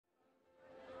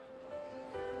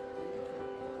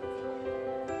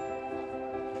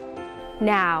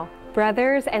Now,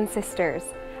 brothers and sisters,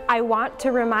 I want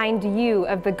to remind you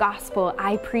of the gospel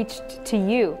I preached to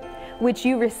you, which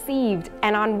you received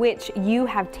and on which you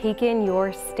have taken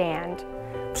your stand.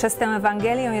 Przez tę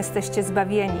Ewangelię jesteście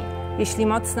zbawieni, jeśli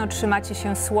mocno trzymacie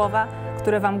się słowa,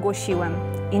 które wam głosiłem.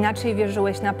 Inaczej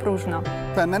wierzyłeś na próżno.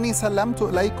 فأنني سلمت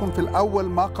إليكم في الأول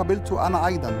ما قبلت أنا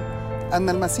أيضا أن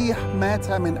المسيح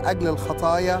مات من أجل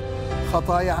الخطايا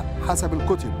حسب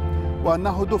الكتب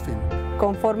وأنه دفن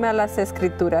conforme a las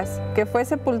Escrituras, que fue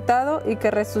sepultado y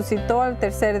que resucitó al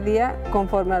tercer día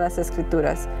conforme a las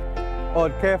Escrituras.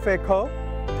 और cafe को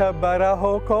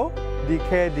तबराहो को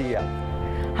दिखे दिया。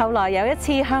後來有一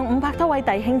次向500多位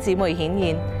弟兄姊妹顯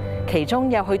現，其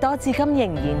中有許多至今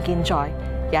仍然健在，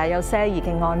也有些已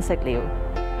經安息了。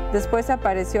Después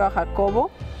apareció a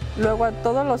Jacobo, luego a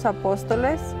todos los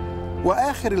apóstoles.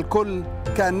 وآخر الكل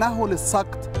كأنه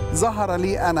للسقط ظهر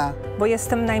لي أنا. Bo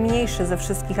jestem najmniejszy ze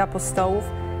wszystkich apostołów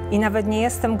i nawet nie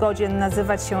jestem godzien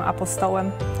nazywać się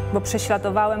apostołem, bo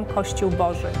prześladowałem Kościół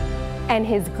Boży. And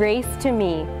his grace to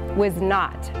me was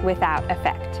not without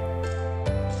effect.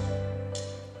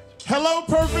 Hello,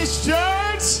 Purpose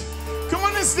Church. Come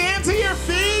on and stand to your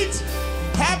feet.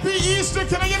 Happy Easter.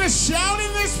 Can I get a shout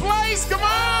in this place? Come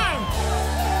on.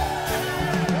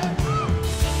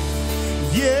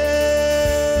 Yeah.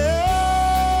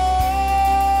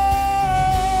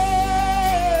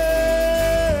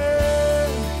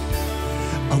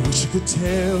 I wish I could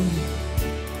tell,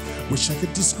 wish I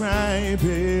could describe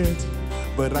it,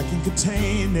 but I can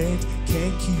contain it,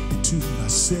 can't keep it to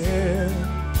myself.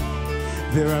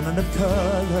 There aren't enough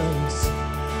colors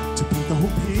to paint the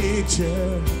whole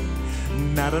picture,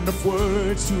 not enough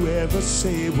words to ever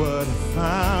say what I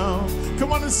found.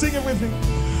 Come on and sing it with me.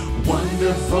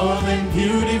 Wonderful and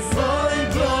beautiful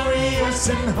and glorious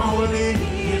and holy,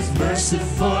 is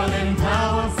merciful and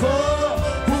powerful.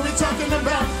 Who we talking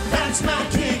about? That's my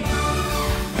King.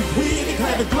 We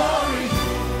declare the glory,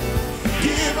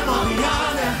 give him all the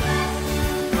honor,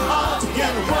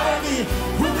 altogether worthy.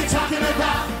 Who we talking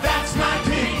about? That's my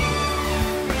King.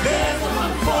 There's no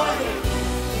one for you.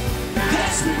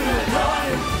 Yes, we will adore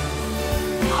you.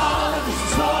 All of this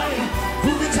is for you.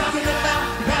 Who we talking about?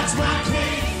 That's my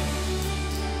King.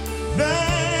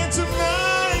 That's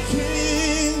my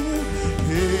King.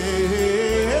 Hey,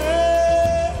 hey,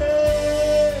 hey.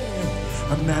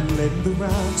 I'm not letting the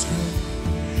rhymes come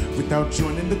without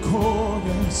joining the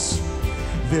chorus.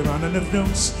 There aren't enough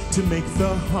notes to make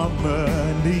the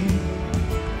harmony.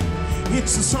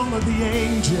 It's the song of the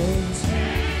angels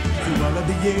through all of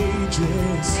the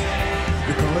ages,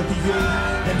 with all of the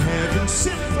earth and heaven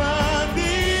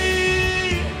symphony.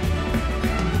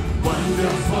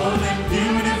 Wonderful and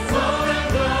beautiful and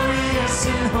glorious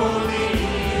and holy,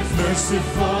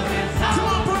 merciful and powerful. Come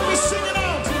on, bro, sing it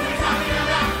out.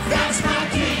 That's my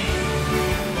King.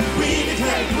 We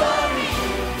declare glory,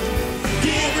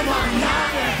 give him all the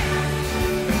honor,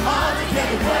 all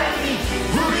together worthy.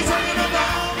 Who are we talking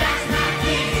about? That's my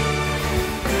King.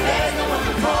 There's no one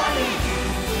before you.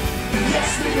 Yes,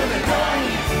 we will adore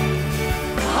you.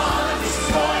 All of this is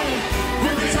for you. Who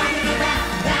are we talking about?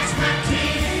 That's my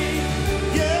King.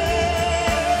 Yeah.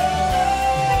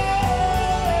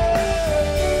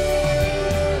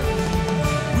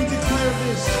 We declare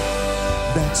this.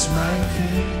 That's my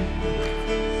King.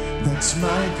 That's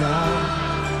my God.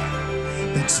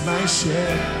 That's my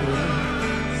shepherd,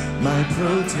 my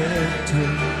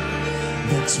protector.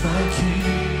 That's my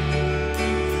King.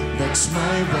 That's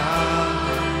my rock.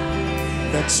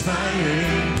 That's my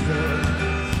anchor,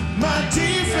 my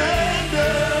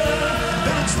defender.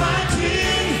 That's my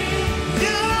King.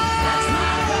 Yeah. That's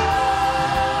my God.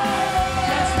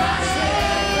 That's my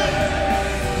shepherd,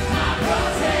 my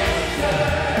protector.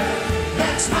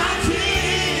 That's my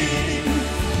King.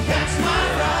 That's my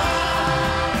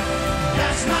rock.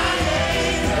 That's my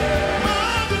anchor,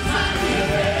 my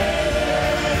defender.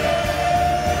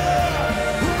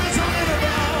 Who we talking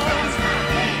about? That's my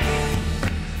King.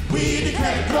 We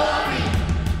declare glory,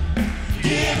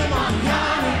 give him all the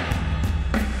honor,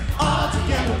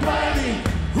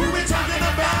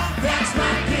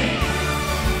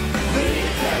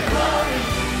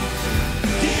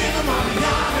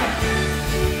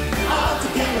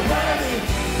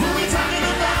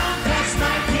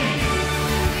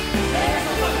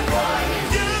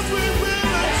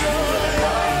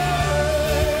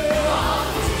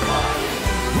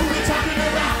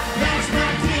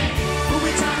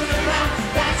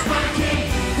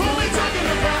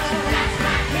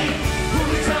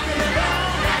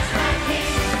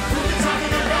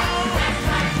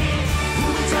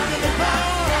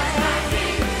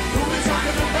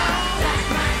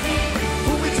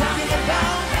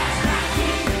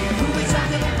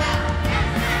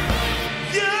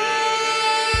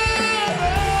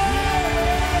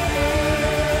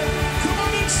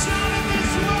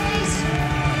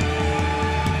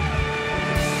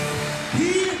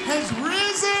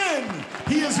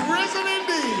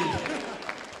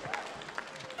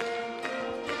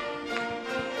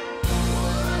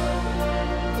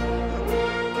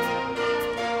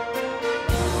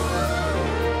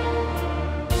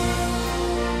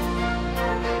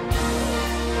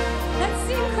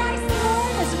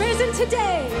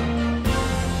 today.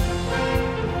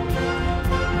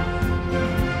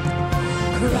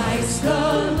 Christ the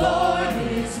Lord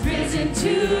is risen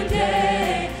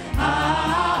today. Hallelujah.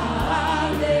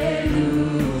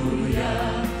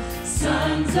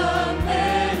 Sons of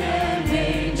men and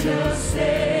angels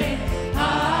say,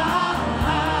 hallelujah.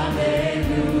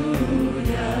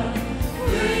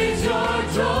 Raise your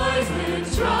joys when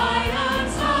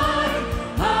triumphs high.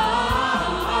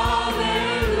 Hallelujah.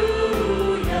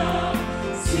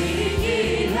 Sing ye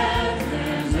heaven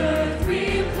and earth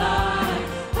reply.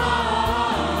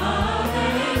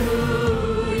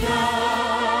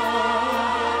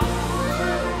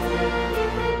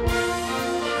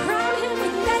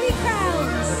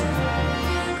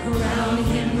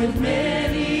 With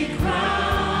many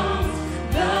crowns,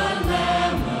 the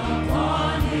Lamb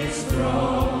upon his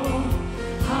throne.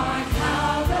 Hark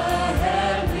how the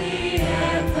heavenly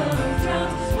anthem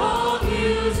drowns all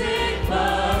music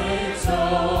but its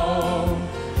own.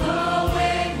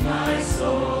 Awake my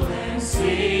soul and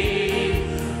sing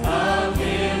of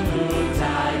him who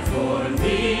died for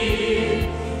thee,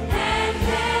 and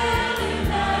hail him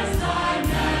as thy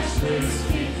matchless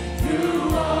King through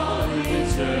all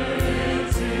eternity.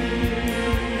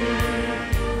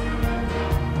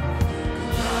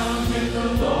 The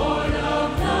Lord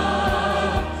of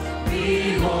love,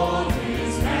 behold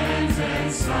his hands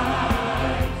and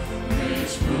side,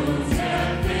 which moves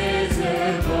and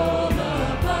visible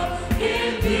above,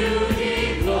 in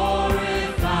beauty glorified.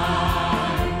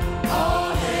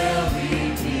 All hail,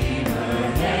 Redeemer,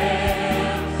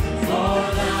 hail, for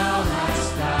thou hast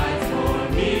died for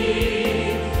me.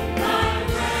 Thy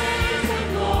praise and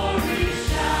glory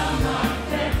shall not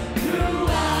fail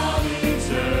throughout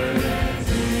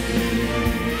eternity.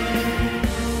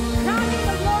 Crowning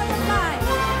the Lord of life.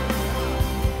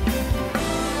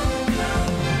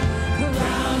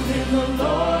 Crowned in the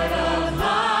Lord of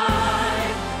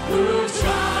life, who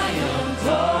triumphed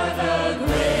o'er the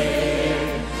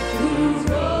grave, who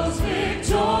rose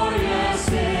victorious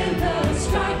in the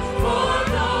strife for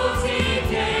those he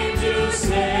came to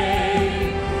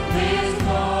save. His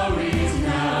glories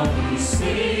now we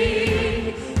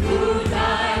sing, who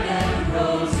died and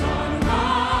rose on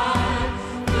high,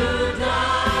 who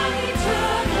died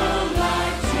eternal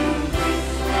life to bring,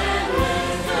 and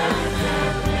with the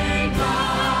death may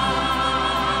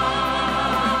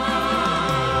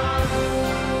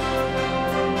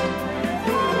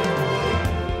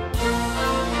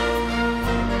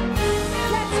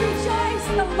Let's rejoice,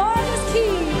 the Lord is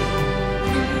King.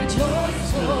 Rejoice,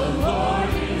 the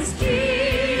Lord is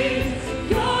King,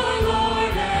 your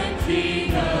Lord and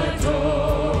King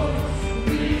adored.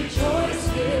 Rejoice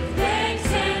with thanks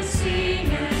and sing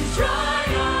and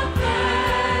triumph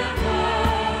evermore.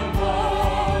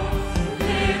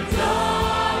 Lift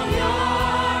up your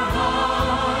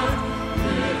heart,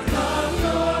 lift up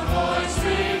your voice,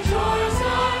 rejoice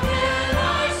again,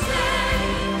 I say,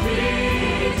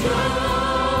 rejoice.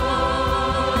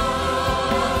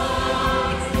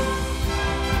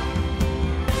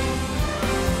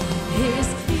 His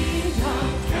kingdom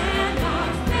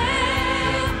cannot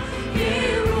fail. He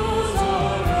rules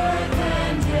over earth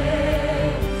and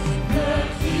death. The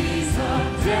keys of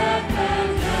death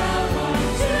and hell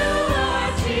unto our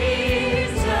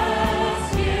Jesus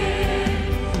give.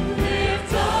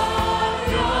 Lift up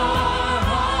your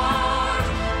heart,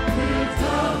 lift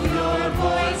up your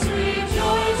voice,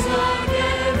 rejoice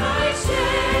again, I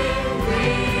say,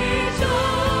 rejoice.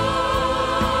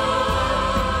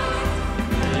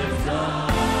 Lift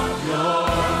up your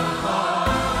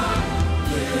heart,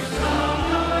 lift up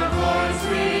your voice,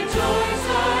 rejoice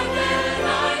again,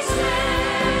 I say,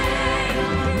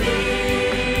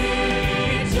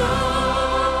 rejoice.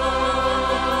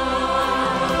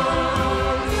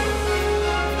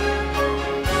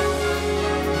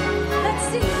 Let's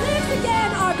sing, lives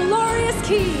again, our glorious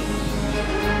King.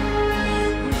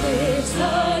 Lives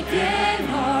again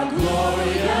our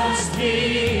glorious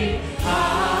King.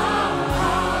 Hallelujah.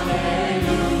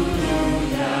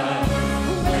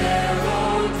 Where,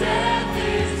 O death,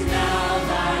 is now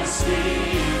thy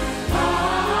sting?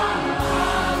 Hallelujah.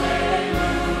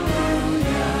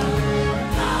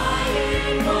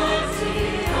 Dying once he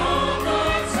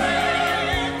overcame.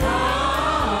 Hallelujah.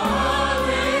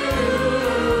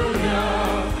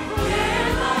 Where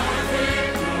thy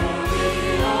victory,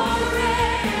 O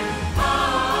reign.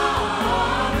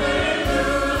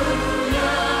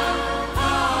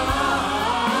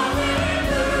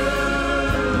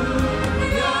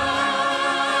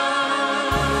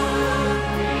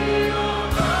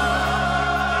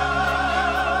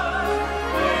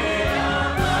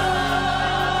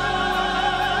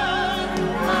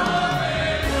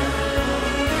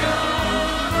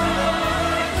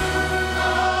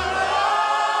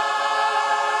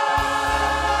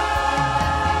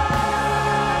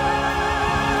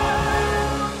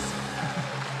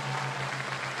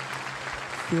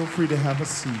 Feel free to have a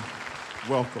seat.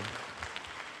 Welcome.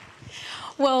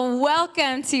 Well,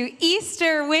 welcome to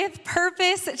Easter with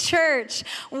Purpose Church.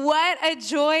 What a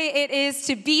joy it is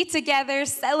to be together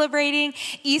celebrating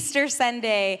Easter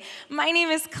Sunday. My name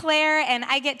is Claire, and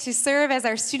I get to serve as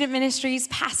our student ministries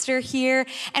pastor here.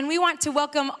 And we want to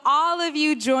welcome all of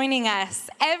you joining us.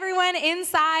 Everyone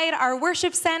inside our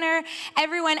worship center,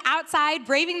 everyone outside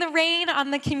braving the rain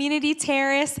on the community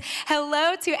terrace.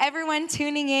 Hello to everyone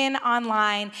tuning in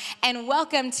online, and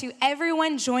welcome to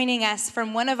everyone joining us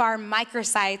from one of our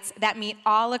microsites that meet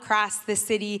all across the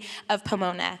city of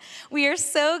Pomona. We are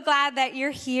so glad that you're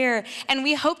here, and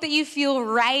we hope that you feel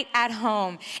right at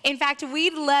home. In fact,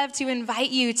 we'd love to invite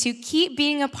you to keep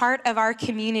being a part of our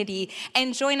community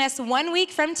and join us 1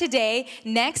 week from today,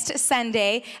 next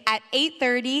Sunday at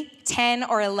 8:30, 10,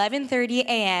 or 11:30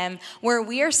 a.m., where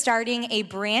we are starting a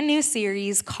brand new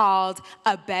series called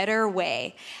A Better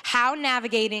Way: How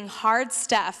Navigating Hard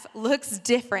Stuff Looks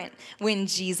Different When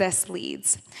Jesus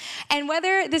Leads. And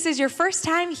whether this is your first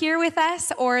time here with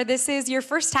us or this is your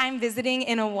first time visiting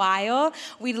in a while,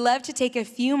 we'd love to take a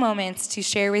few moments to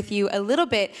share with you a little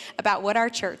bit about what our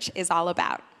church is all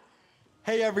about.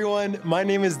 Hey everyone, my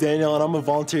name is Daniel and I'm a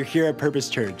volunteer here at Purpose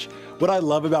Church. What I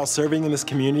love about serving in this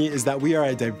community is that we are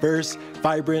a diverse,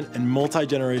 vibrant, and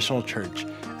multi-generational church.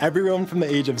 Everyone from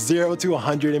the age of 0 to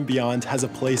 100 and beyond has a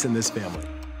place in this family.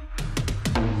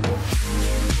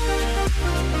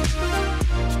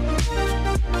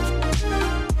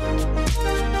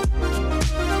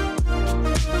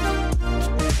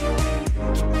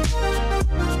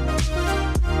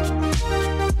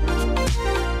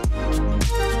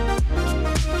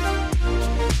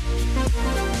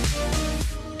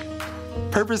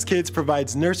 Purpose Kids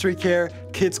provides nursery care,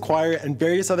 kids choir, and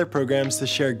various other programs to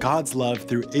share God's love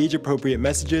through age-appropriate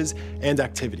messages and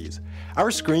activities.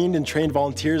 Our screened and trained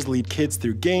volunteers lead kids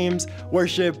through games,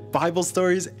 worship, Bible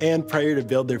stories, and prayer to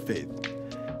build their faith.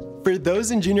 For those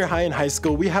in junior high and high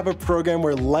school, we have a program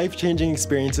where life-changing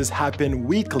experiences happen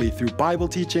weekly through Bible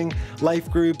teaching, life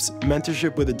groups,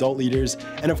 mentorship with adult leaders,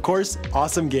 and of course,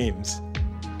 awesome games.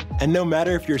 And no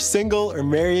matter if you're single or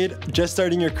married, just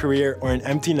starting your career, or an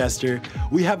empty nester,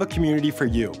 we have a community for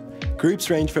you. Groups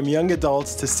range from young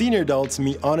adults to senior adults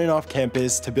meet on and off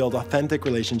campus to build authentic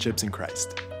relationships in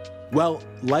Christ. Well,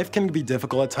 life can be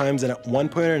difficult at times, and at one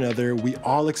point or another, we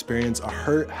all experience a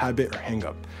hurt, habit, or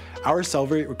hang-up. Our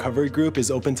Celebrate Recovery group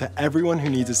is open to everyone who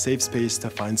needs a safe space to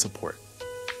find support.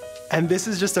 And this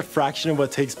is just a fraction of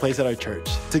what takes place at our church.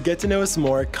 To get to know us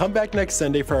more, come back next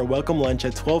Sunday for our welcome lunch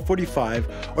at 12:45,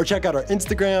 or check out our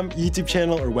Instagram, YouTube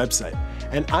channel, or website.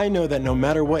 And I know that no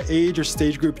matter what age or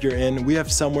stage group you're in, we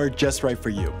have somewhere just right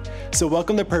for you. So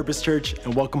welcome to Purpose Church,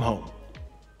 and welcome home.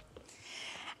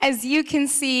 As you can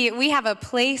see, we have a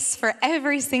place for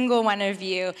every single one of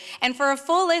you. And for a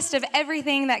full list of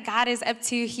everything that God is up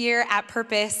to here at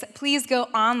Purpose, please go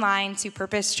online to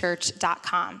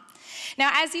purposechurch.com. Now,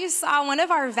 as you saw, one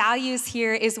of our values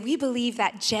here is we believe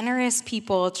that generous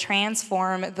people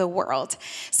transform the world.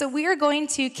 So we are going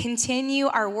to continue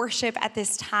our worship at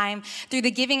this time through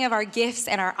the giving of our gifts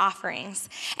and our offerings.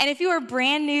 And if you are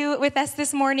brand new with us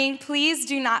this morning, please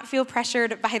do not feel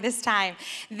pressured by this time.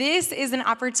 This is an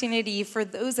opportunity for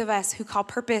those of us who call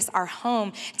Purpose our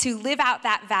home to live out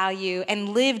that value and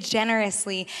live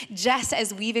generously, just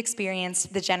as we've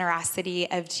experienced the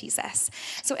generosity of Jesus.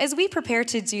 So as we prepare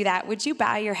to do that, would you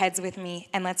bow your heads with me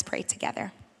and let's pray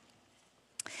together.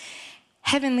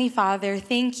 Heavenly Father,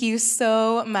 thank you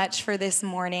so much for this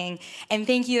morning, and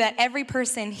thank you that every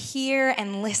person here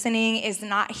and listening is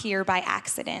not here by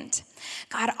accident.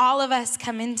 God, all of us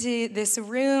come into this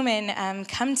room and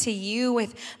come to you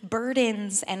with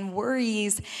burdens and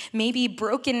worries, maybe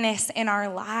brokenness in our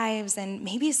lives, and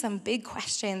maybe some big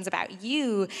questions about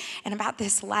you and about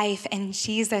this life. And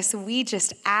Jesus, we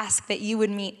just ask that you would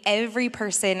meet every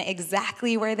person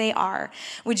exactly where they are.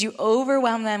 Would you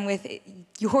overwhelm them with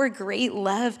your great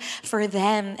love for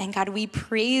them? And God, we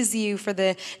praise you for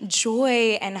the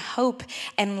joy and hope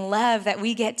and love that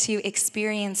we get to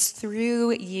experience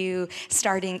through you,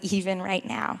 starting even right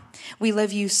now. We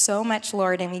love you so much,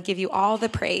 Lord, and we give you all the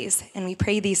praise. And we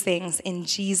pray these things in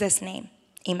Jesus' name.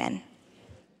 Amen.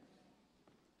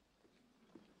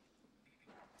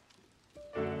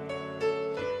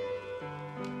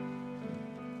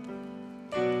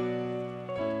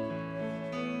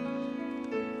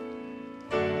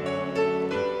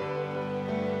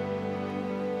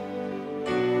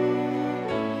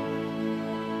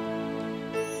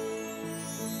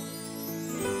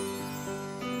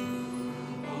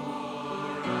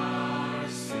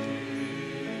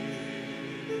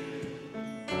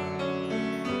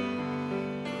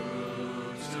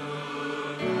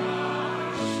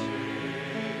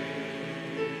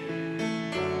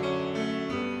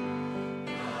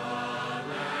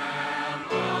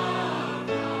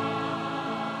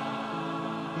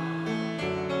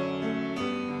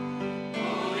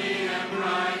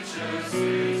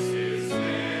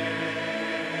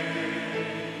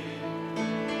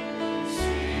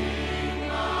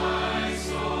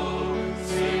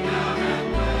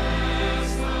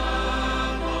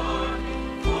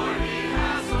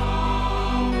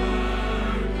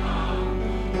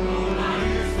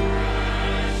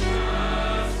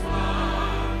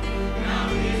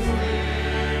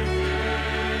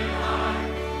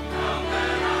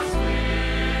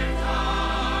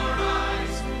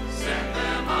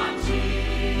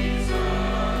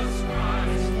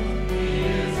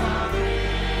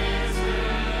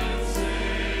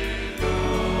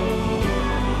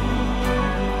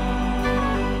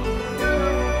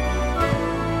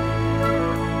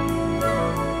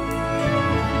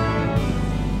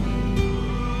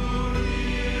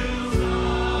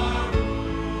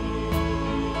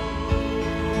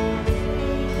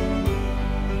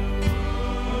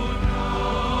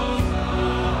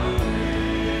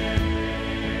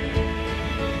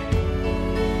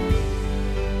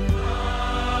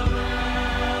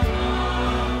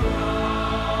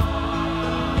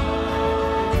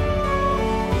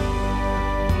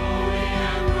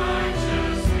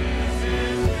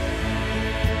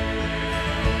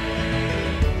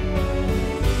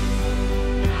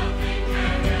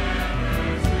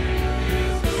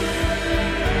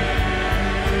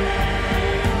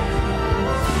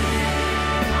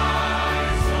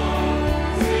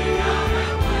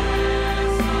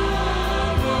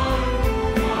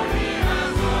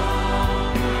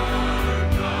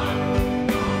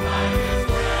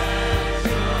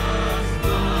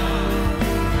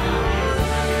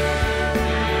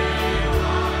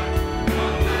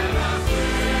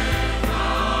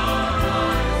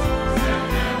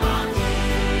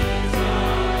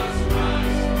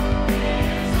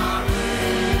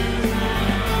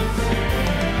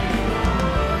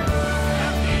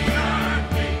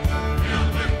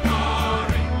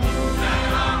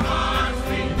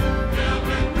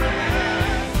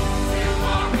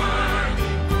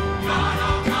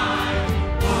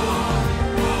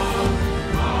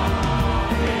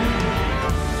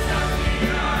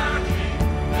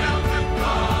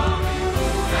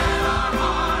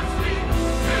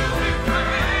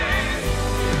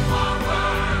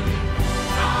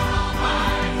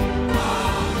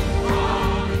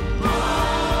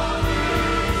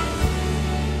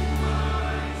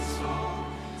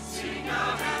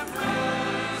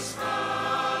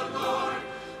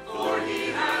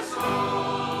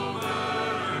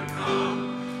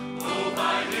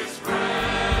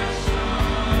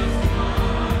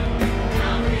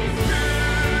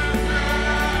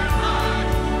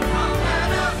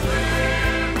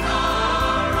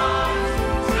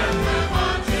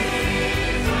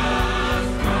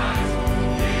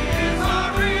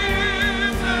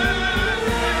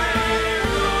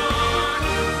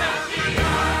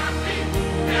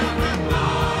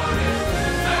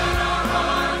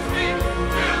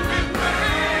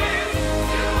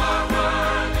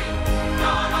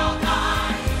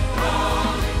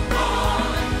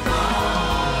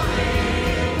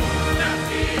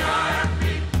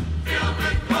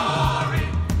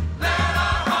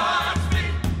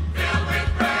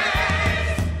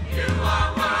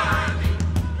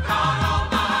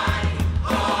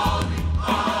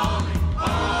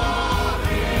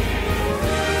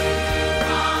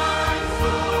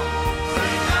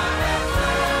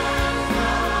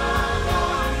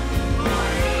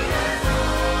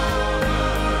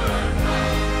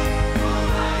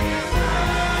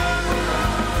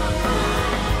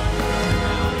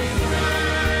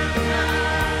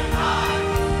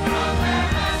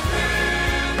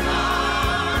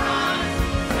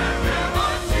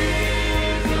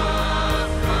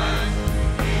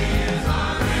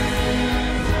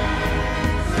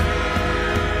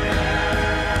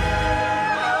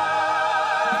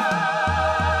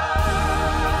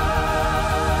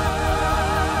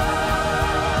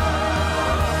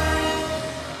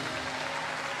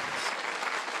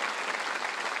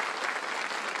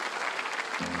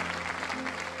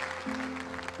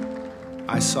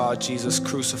 saw Jesus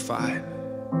crucified.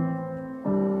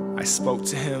 I spoke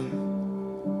to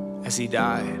him as he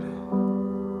died.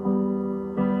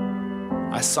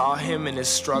 I saw him in his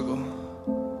struggle.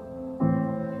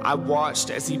 I watched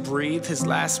as he breathed his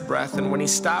last breath, and when he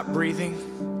stopped breathing,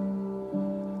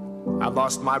 I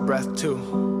lost my breath too.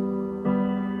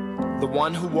 The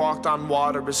one who walked on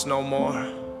water is no more.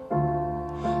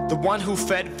 The one who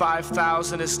fed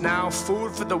 5,000 is now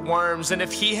food for the worms, and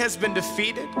if he has been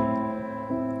defeated,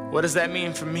 what does that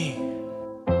mean for me?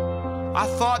 I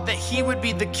thought that he would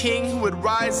be the king who would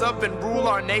rise up and rule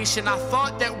our nation. I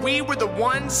thought that we were the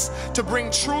ones to bring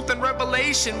truth and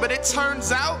revelation, but it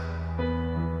turns out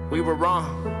we were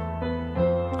wrong.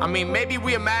 I mean, maybe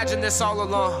we imagined this all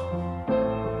along.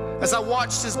 As I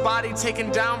watched his body taken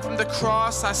down from the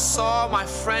cross, I saw my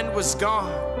friend was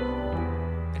gone,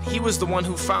 and he was the one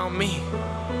who found me.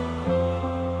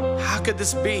 How could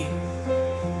this be?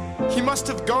 He must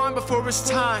have gone before his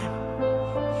time.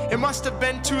 It must have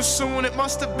been too soon. It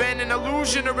must have been an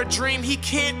illusion or a dream. He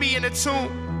can't be in a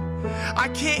tomb. I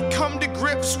can't come to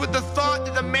grips with the thought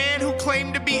that the man who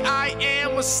claimed to be I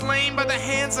Am was slain by the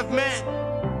hands of men.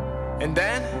 And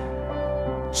then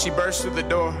she burst through the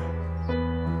door.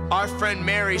 Our friend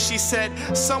Mary, she said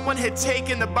someone had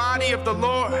taken the body of the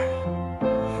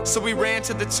Lord. So we ran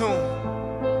to the tomb,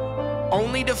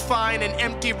 only to find an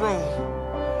empty room,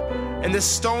 and the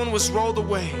stone was rolled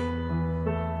away.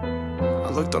 I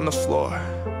looked on the floor,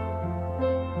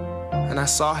 and I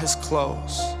saw his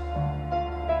clothes,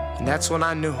 and that's when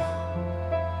I knew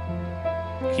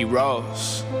he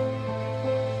rose.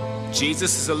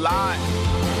 Jesus is alive.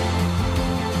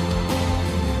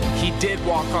 He did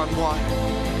walk on water.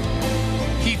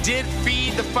 He did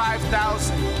feed the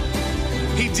 5,000.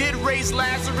 He did raise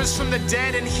Lazarus from the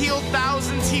dead and heal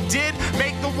thousands. He did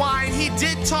make the wine. He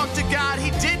did talk to God.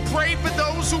 He did pray for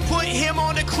those who put him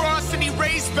on the cross, and he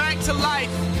raised back to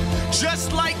life.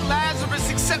 Just like Lazarus,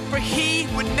 except for he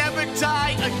would never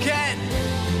die again.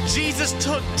 Jesus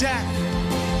took death.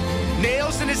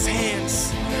 Nails in his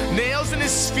hands, nails in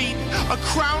his feet, a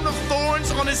crown of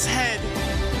thorns on his head.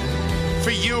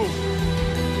 For you.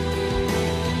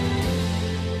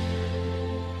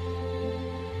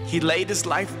 He laid his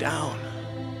life down,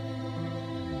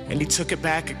 and he took it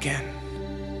back again.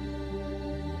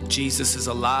 Jesus is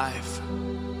alive.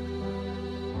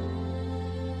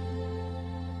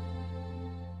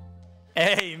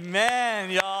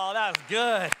 Amen, y'all. That's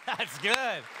good. That's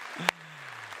good.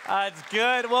 That's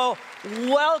good. Well,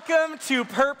 welcome to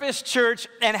Purpose Church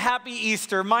and happy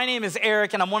Easter. My name is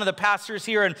Eric, and I'm one of the pastors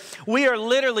here, and we are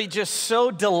literally just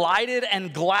so delighted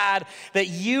and glad that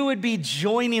you would be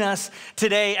joining us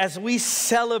today as we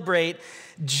celebrate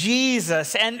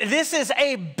Jesus. And this is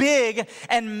a big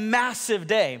and massive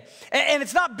day. And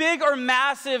it's not big or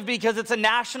massive because it's a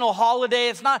national holiday.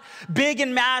 It's not big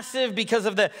and massive because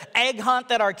of the egg hunt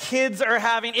that our kids are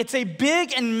having. It's a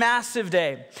big and massive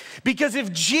day because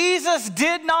if Jesus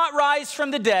did not rise from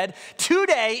the dead,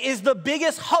 today is the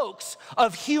biggest hoax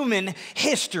of human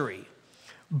history.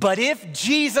 But if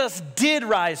Jesus did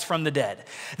rise from the dead,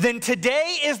 then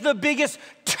today is the biggest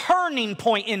turning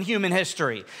point in human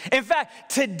history. In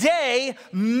fact, today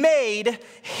made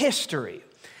history.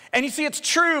 And you see, it's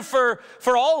true for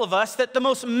all of us that the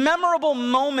most memorable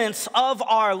moments of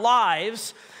our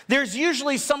lives, there's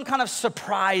usually some kind of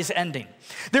surprise ending.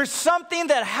 There's something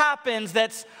that happens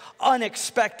that's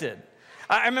unexpected.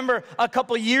 I remember a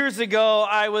couple years ago,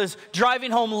 I was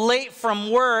driving home late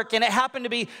from work, and it happened to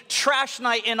be trash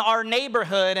night in our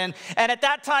neighborhood. And at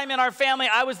that time in our family,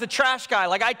 I was the trash guy.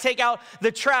 Like, I take out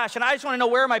the trash, and I just want to know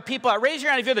where are my people at. Raise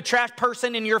your hand if you're the trash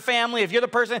person in your family. If you're the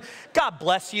person, God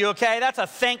bless you, okay? That's a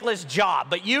thankless job,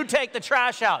 but you take the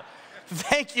trash out.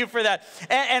 Thank you for that.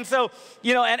 And so,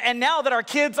 you know, and now that our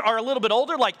kids are a little bit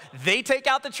older, like, they take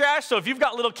out the trash. So if you've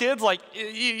got little kids, like,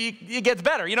 it gets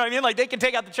better. You know what I mean? Like, they can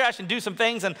take out the trash and do some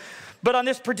things. But on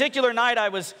this particular night, I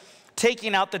was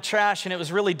taking out the trash, and it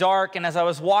was really dark. And as I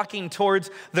was walking towards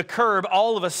the curb,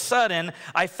 all of a sudden,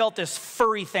 I felt this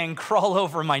furry thing crawl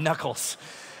over my knuckles.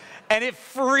 And it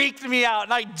freaked me out,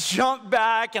 and I jumped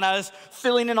back, and I was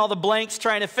filling in all the blanks,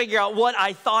 trying to figure out what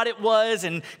I thought it was,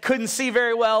 and couldn't see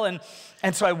very well. And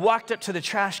so I walked up to the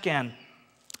trash can,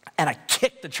 and I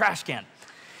kicked the trash can.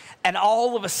 And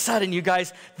all of a sudden, you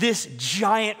guys, this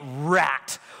giant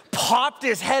rat popped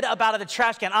his head up out of the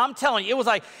trash can. I'm telling you, it was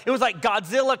like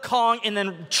Godzilla, Kong, and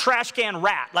then trash can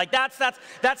rat. Like that's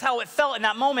how it felt in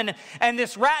that moment. And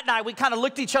this rat and I, we kind of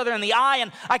looked each other in the eye,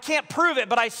 and I can't prove it,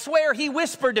 but I swear he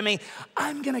whispered to me,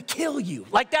 "I'm gonna kill you."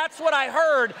 Like that's what I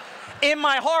heard in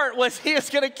my heart, was he was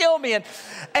gonna kill me.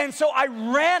 And so I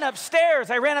ran upstairs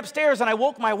and I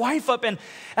woke my wife up, and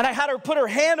I had her put her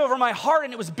hand over my heart,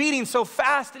 and it was beating so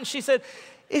fast. And she said,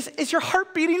 is your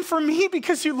heart beating for me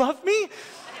because you love me?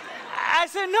 I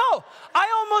said, no,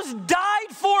 I almost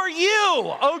died for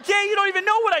you, okay? You don't even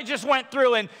know what I just went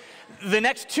through. And the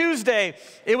next Tuesday,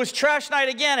 it was trash night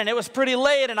again, and it was pretty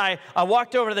late, and I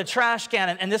walked over to the trash can,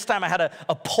 and this time I had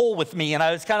a pole with me, and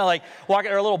I was kind of like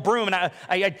walking, or a little broom, and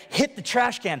I hit the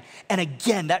trash can, and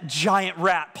again, that giant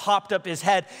rat popped up his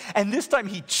head, and this time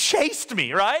he chased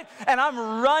me, right? And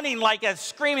I'm running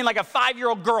screaming like a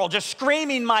 5-year-old girl, just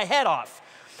screaming my head off.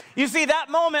 You see, that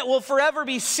moment will forever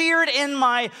be seared in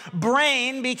my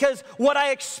brain, because what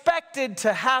I expected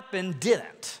to happen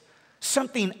didn't.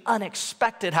 Something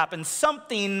unexpected happened,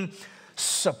 something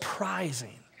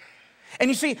surprising. And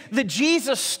you see, the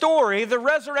Jesus story, the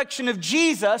resurrection of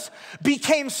Jesus,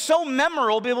 became so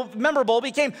memorable,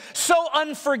 became so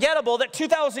unforgettable that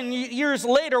 2,000 years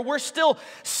later, we're still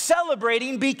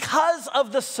celebrating because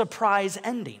of the surprise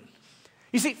ending.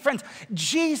 You see, friends,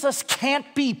 Jesus can't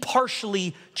be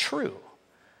partially true.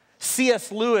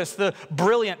 C.S. Lewis, the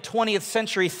brilliant 20th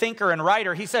century thinker and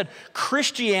writer, he said,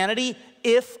 Christianity,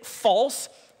 if false,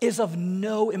 is of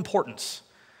no importance,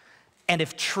 and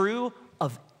if true,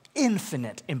 of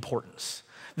infinite importance.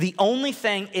 The only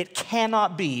thing it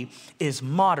cannot be is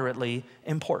moderately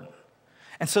important.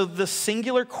 And so the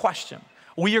singular question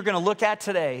we are going to look at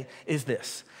today is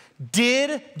this: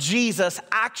 did Jesus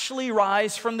actually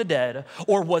rise from the dead,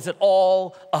 or was it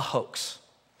all a hoax?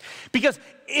 Because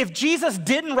if Jesus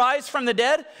didn't rise from the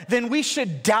dead, then we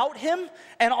should doubt him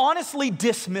and honestly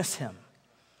dismiss him.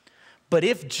 But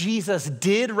if Jesus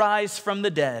did rise from the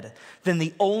dead, then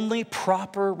the only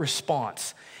proper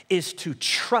response is to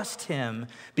trust him,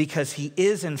 because he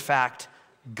is in fact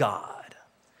God.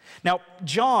 Now,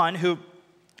 John, who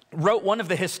wrote one of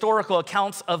the historical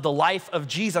accounts of the life of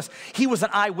Jesus, he was an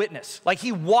eyewitness. Like,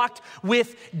 he walked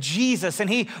with Jesus and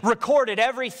he recorded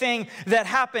everything that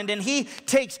happened, and he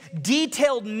takes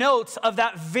detailed notes of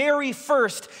that very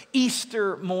first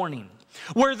Easter morning,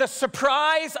 where the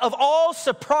surprise of all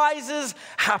surprises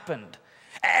happened.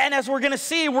 And as we're going to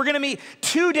see, we're going to meet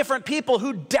two different people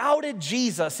who doubted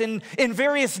Jesus in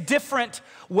various different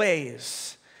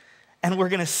ways. And we're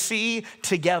going to see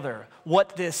together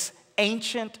what this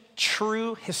ancient,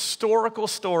 true, historical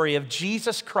story of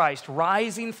Jesus Christ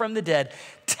rising from the dead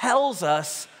tells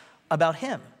us about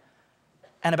him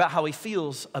and about how he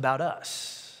feels about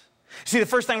us. See, the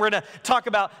first thing we're going to talk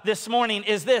about this morning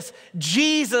is this: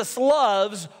 Jesus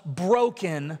loves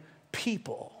broken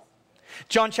people.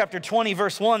 John chapter 20,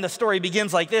 verse 1, the story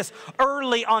begins like this.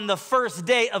 Early on the first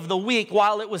day of the week,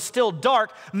 while it was still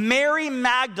dark, Mary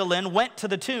Magdalene went to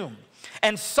the tomb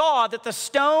and saw that the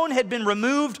stone had been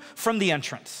removed from the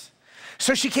entrance.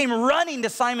 So she came running to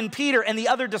Simon Peter and the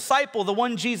other disciple, the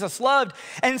one Jesus loved,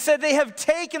 and said, "They have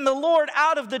taken the Lord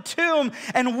out of the tomb,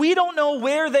 and we don't know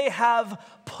where they have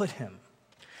put him."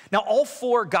 Now, all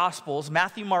four Gospels,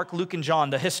 Matthew, Mark, Luke, and John,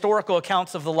 the historical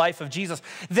accounts of the life of Jesus,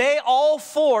 they all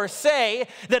four say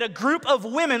that a group of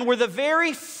women were the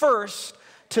very first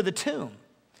to the tomb.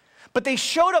 But they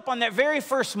showed up on that very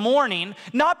first morning,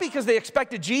 not because they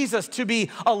expected Jesus to be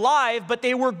alive, but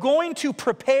they were going to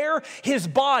prepare his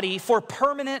body for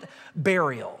permanent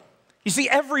burial. You see,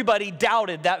 everybody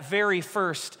doubted that very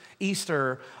first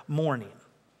Easter morning.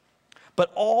 But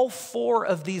all four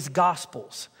of these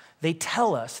Gospels, they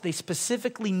tell us, they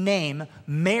specifically name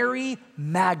Mary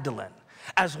Magdalene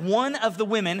as one of the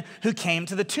women who came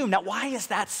to the tomb. Now, why is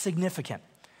that significant?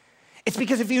 It's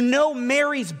because if you know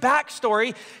Mary's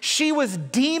backstory, she was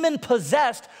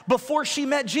demon-possessed before she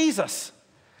met Jesus.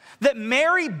 That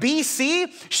Mary,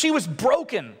 BC, she was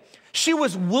broken, she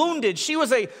was wounded, she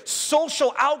was a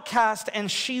social outcast, and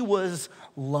she was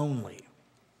lonely.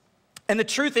 And the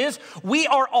truth is, we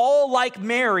are all like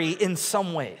Mary in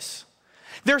some ways.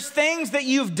 There's things that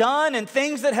you've done and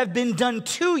things that have been done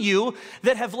to you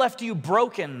that have left you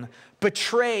broken,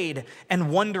 betrayed, and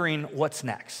wondering what's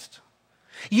next.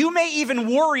 You may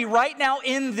even worry right now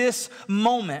in this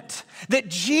moment that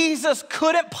Jesus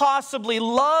couldn't possibly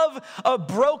love a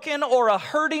broken or a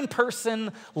hurting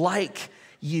person like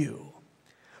you.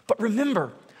 But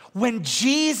remember, when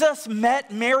Jesus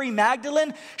met Mary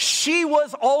Magdalene, she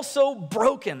was also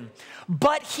broken,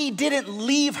 but he didn't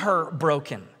leave her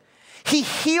broken. He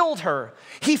healed her.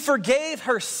 He forgave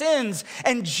her sins.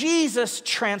 And Jesus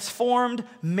transformed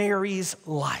Mary's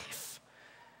life.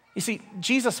 You see,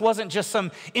 Jesus wasn't just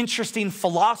some interesting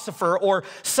philosopher or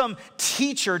some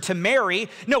teacher to Mary.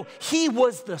 No, he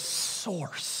was the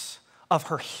source of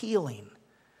her healing,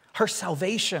 her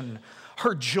salvation,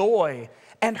 her joy,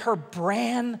 and her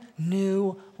brand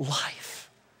new life.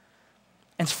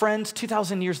 And friends,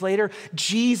 2,000 years later,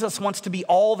 Jesus wants to be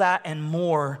all that and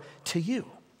more to you.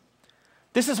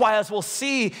 This is why, as we'll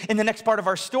see in the next part of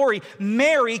our story,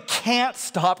 Mary can't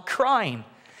stop crying.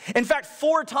 In fact,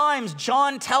 4 times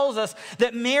John tells us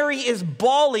that Mary is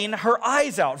bawling her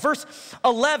eyes out. Verse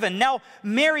 11, now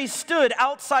Mary stood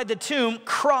outside the tomb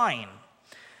crying.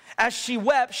 As she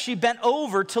wept, she bent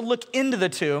over to look into the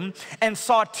tomb and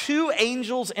saw 2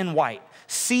 angels in white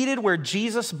seated where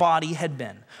Jesus' body had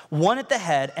been, one at the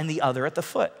head and the other at the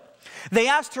foot. They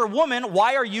asked her, "Woman,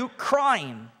 why are you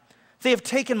crying?" "They have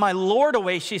taken my Lord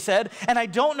away," she said, "and I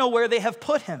don't know where they have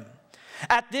put him."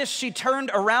 At this, she turned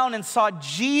around and saw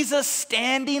Jesus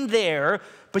standing there,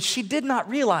 but she did not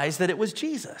realize that it was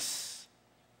Jesus.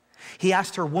 He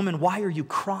asked her, "Woman, why are you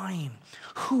crying?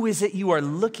 Who is it you are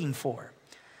looking for?"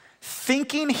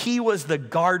 Thinking he was the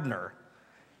gardener,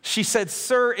 she said,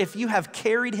 "Sir, if you have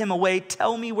carried him away,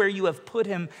 tell me where you have put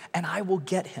him, and I will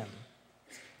get him."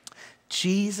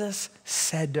 Jesus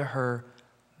said to her,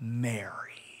 "Mary."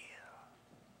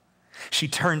 She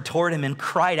turned toward him and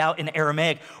cried out in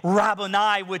Aramaic,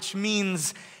 "Rabboni," which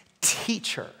means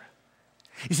teacher.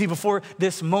 You see, before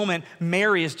this moment,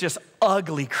 Mary is just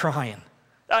ugly crying.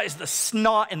 The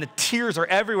snot and the tears are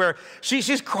everywhere.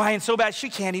 She's crying so bad she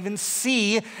can't even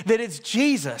see that it's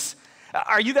Jesus.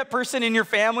 Are you that person in your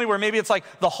family where maybe it's like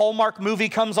the Hallmark movie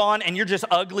comes on and you're just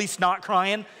ugly snot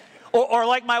crying? Or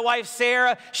like my wife,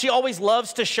 Sarah, she always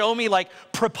loves to show me like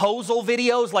proposal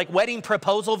videos, like wedding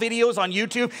proposal videos on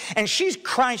YouTube. And she's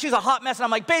crying, she's a hot mess. And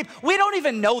I'm like, babe, we don't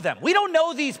even know them. We don't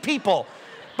know these people.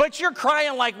 But you're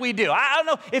crying like we do. I don't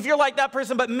know if you're like that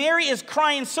person, but Mary is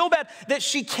crying so bad that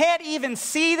she can't even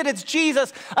see that it's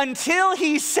Jesus until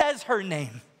he says her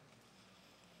name.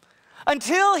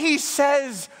 Until he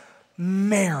says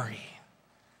Mary.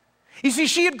 You see,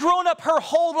 she had grown up her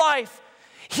whole life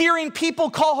hearing people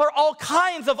call her all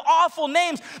kinds of awful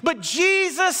names, but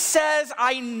Jesus says,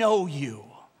 "I know you."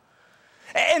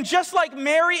 And just like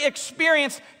Mary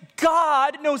experienced,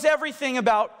 God knows everything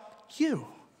about you.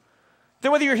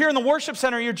 That whether you're here in the worship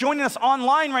center, you're joining us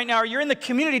online right now, or you're in the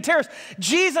community terrace,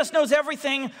 Jesus knows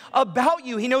everything about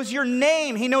you. He knows your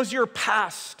name. He knows your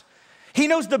past. He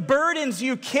knows the burdens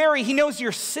you carry. He knows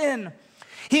your sin.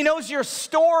 He knows your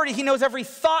story. He knows every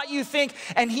thought you think,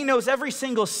 and he knows every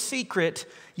single secret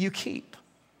you keep.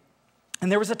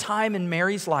 And there was a time in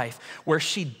Mary's life where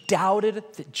she doubted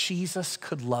that Jesus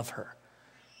could love her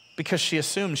because she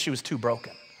assumed she was too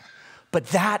broken. But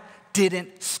that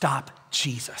didn't stop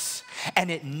Jesus.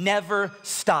 And it never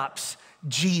stops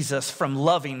Jesus from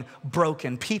loving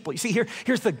broken people. You see,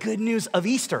 here's the good news of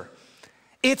Easter.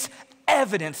 It's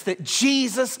evidence that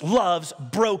Jesus loves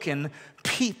broken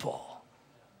people.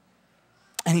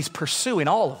 And he's pursuing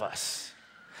all of us.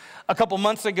 A couple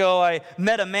months ago, I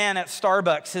met a man at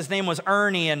Starbucks. His name was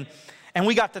Ernie, and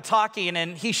we got to talking,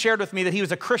 and he shared with me that he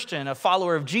was a Christian, a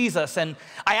follower of Jesus, and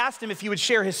I asked him if he would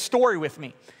share his story with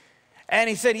me. And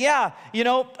he said, "Yeah, you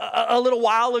know, a little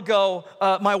while ago,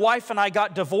 my wife and I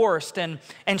got divorced, and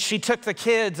she took the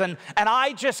kids, and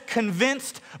I just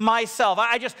convinced myself,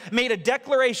 I just made a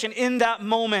declaration in that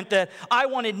moment that I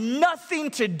wanted nothing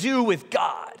to do with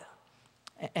God."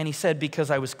 And he said, "Because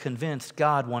I was convinced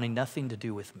God wanted nothing to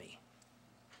do with me."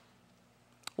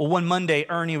 Well, one Monday,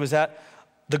 Ernie was at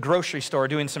the grocery store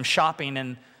doing some shopping,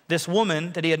 and this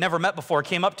woman that he had never met before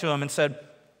came up to him and said,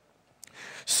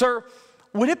 "Sir,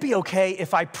 would it be okay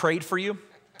if I prayed for you?"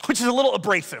 Which is a little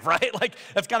abrasive, right? Like,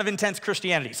 that's kind of intense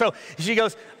Christianity. So she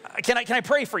goes, can I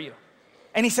pray for you?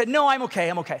 And he said, "No, I'm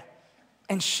okay.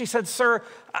 And she said, "Sir,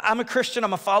 I'm a Christian.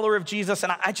 I'm a follower of Jesus,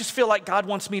 and I just feel like God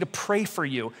wants me to pray for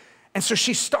you." And so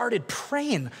she started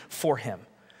praying for him.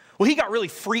 Well, he got really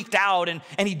freaked out, and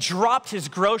he dropped his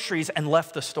groceries and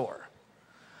left the store.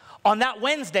 On that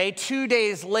Wednesday, 2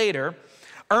 days later,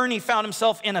 Ernie found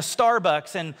himself in a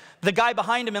Starbucks, and the guy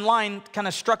behind him in line kind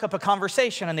of struck up a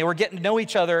conversation, and they were getting to know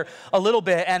each other a little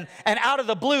bit. And out of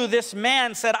the blue, this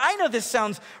man said, "I know this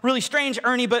sounds really strange,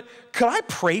 Ernie, but could I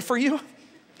pray for you?"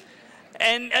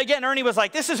 And again, Ernie was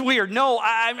like, "This is weird. No,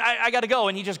 I got to go."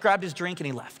 And he just grabbed his drink and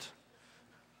he left.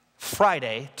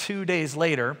 Friday, 2 days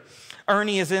later,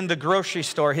 Ernie is in the grocery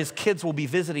store. His kids will be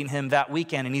visiting him that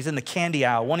weekend, and he's in the candy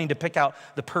aisle wanting to pick out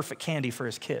the perfect candy for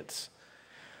his kids.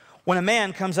 When a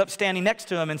man comes up standing next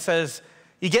to him and says,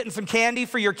 You getting some candy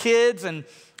for your kids? And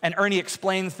Ernie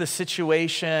explains the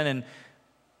situation,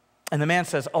 and the man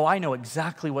says, oh, I know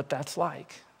exactly what that's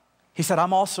like. He said,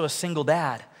 I'm also a single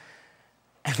dad.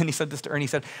 And then he said this to Ernie, he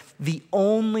said, the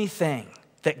only thing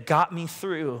that got me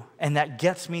through and that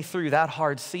gets me through that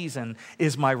hard season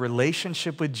is my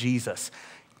relationship with Jesus.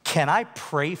 Can I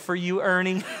pray for you,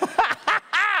 Ernie?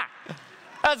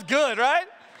 That's good, right?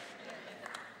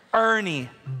 Ernie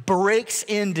breaks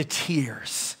into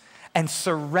tears and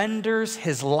surrenders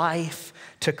his life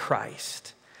to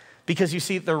Christ. Because you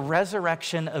see, the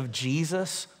resurrection of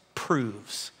Jesus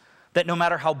proves that no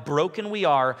matter how broken we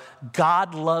are,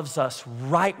 God loves us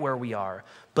right where we are,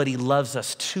 but he loves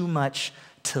us too much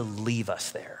to leave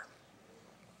us there.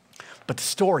 But the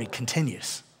story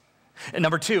continues. And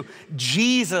number 2,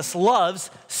 Jesus loves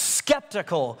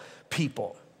skeptical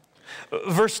people.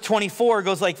 Verse 24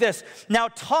 goes like this. Now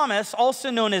Thomas, also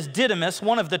known as Didymus,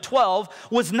 one of the 12,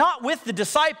 was not with the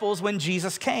disciples when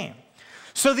Jesus came.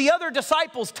 So the other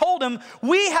disciples told him,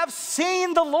 we have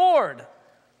seen the Lord.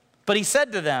 But he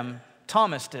said to them,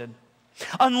 Thomas did,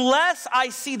 unless I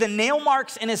see the nail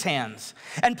marks in his hands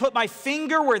and put my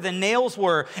finger where the nails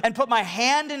were and put my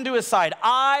hand into his side,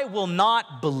 I will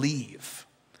not believe.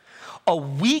 A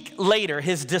week later,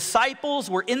 his disciples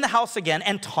were in the house again,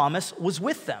 and Thomas was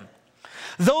with them.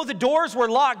 Though the doors were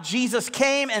locked, Jesus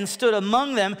came and stood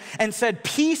among them and said,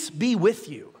 peace be with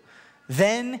you.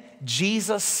 Then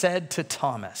Jesus said to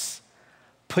Thomas,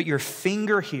 put your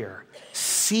finger here,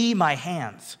 see my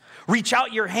hands. Reach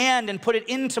out your hand and put it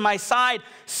into my side.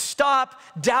 Stop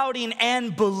doubting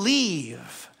and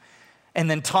believe. And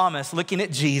then Thomas, looking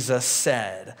at Jesus,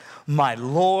 said, my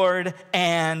Lord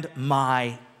and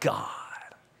my God.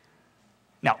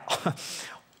 Now,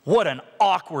 what an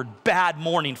awkward, bad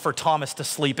morning for Thomas to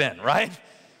sleep in, right?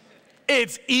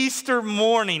 It's Easter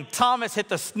morning. Thomas hit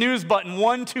the snooze button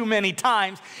one too many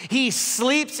times. He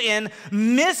sleeps in,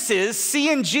 misses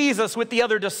seeing Jesus with the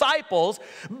other disciples,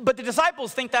 but the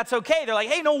disciples think that's okay. They're like,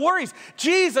 hey, no worries.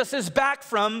 Jesus is back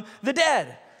from the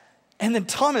dead. And then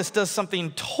Thomas does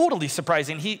something totally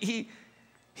surprising. He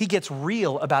gets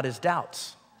real about his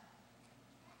doubts.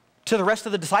 To the rest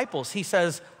of the disciples, he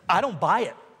says, I don't buy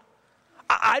it.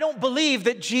 I don't believe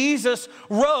that Jesus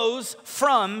rose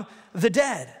from the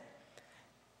dead.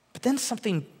 But then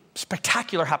something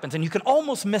spectacular happens, and you can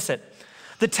almost miss it.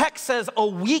 The text says a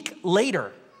week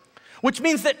later, which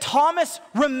means that Thomas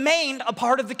remained a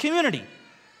part of the community.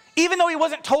 Even though he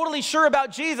wasn't totally sure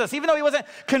about Jesus, even though he wasn't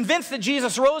convinced that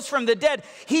Jesus rose from the dead,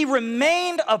 he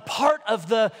remained a part of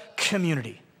the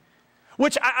community.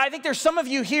 Which I think there's some of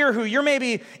you here who you're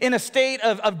maybe in a state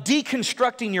of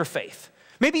deconstructing your faith.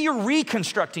 Maybe you're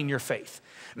reconstructing your faith.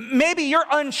 Maybe you're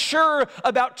unsure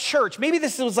about church. Maybe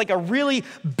this was like a really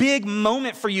big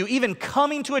moment for you, even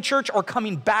coming to a church or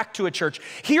coming back to a church.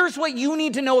 Here's what you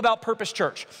need to know about Purpose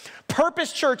Church.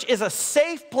 Purpose Church is a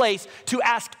safe place to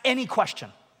ask any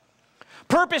question.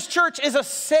 Purpose Church is a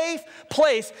safe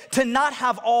place to not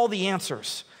have all the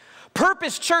answers.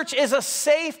 Purpose Church is a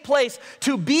safe place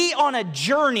to be on a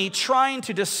journey trying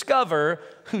to discover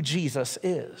who Jesus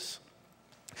is.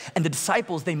 And the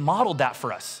disciples, they modeled that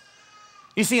for us.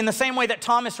 You see, in the same way that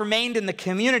Thomas remained in the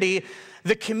community,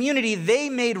 they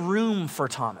made room for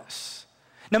Thomas.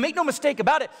 Now, make no mistake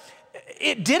about it,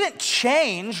 it didn't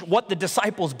change what the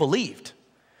disciples believed.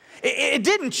 It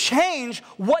didn't change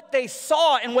what they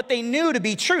saw and what they knew to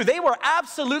be true. They were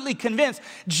absolutely convinced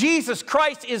Jesus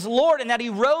Christ is Lord and that he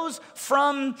rose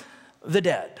from the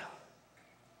dead.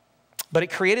 But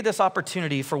it created this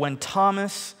opportunity for when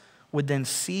Thomas would then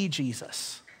see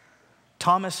Jesus.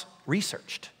 Thomas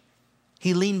researched.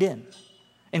 He leaned in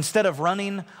instead of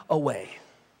running away,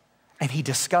 and he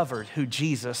discovered who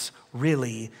Jesus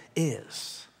really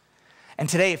is. And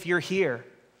today, if you're here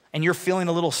and you're feeling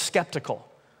a little skeptical,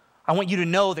 I want you to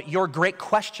know that your great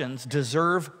questions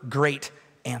deserve great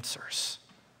answers.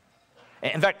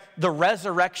 In fact, the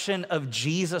resurrection of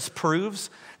Jesus proves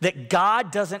that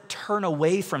God doesn't turn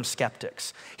away from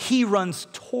skeptics. He runs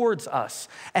towards us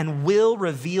and will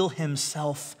reveal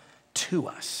himself to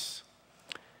us.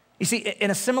 You see, in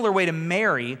a similar way to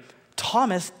Mary,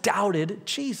 Thomas doubted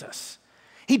Jesus.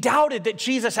 He doubted that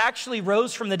Jesus actually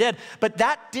rose from the dead, but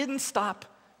that didn't stop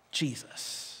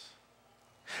Jesus.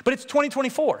 But it's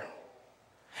 2024.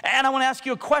 And I want to ask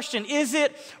you a question. Is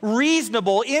it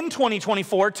reasonable in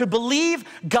 2024 to believe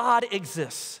God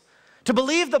exists, to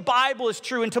believe the Bible is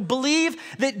true, and to believe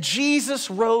that Jesus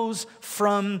rose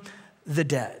from the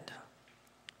dead?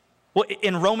 Well,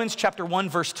 in Romans chapter 1,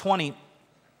 verse 20,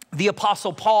 the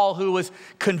Apostle Paul, who was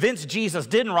convinced Jesus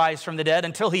didn't rise from the dead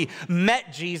until he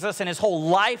met Jesus and his whole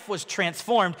life was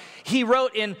transformed, he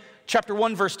wrote in chapter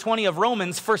 1, verse 20 of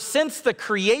Romans, for since the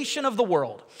creation of the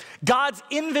world, God's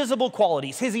invisible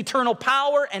qualities, his eternal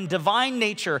power and divine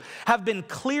nature have been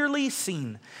clearly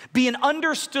seen, being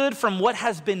understood from what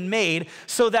has been made,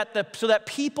 so that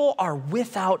people are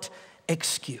without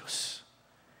excuse.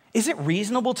 Is it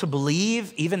reasonable to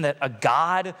believe even that a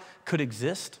God could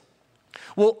exist?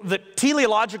 Well, the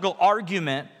teleological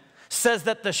argument says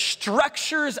that the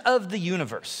structures of the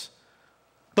universe,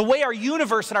 the way our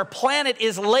universe and our planet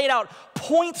is laid out,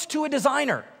 points to a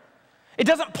designer. It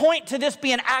doesn't point to this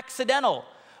being accidental,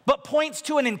 but points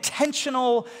to an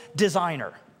intentional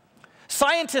designer.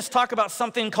 Scientists talk about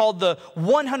something called the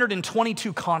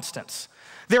 122 constants.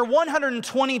 There are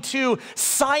 122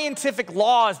 scientific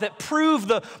laws that prove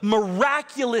the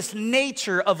miraculous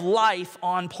nature of life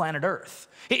on planet Earth.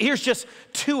 Here's just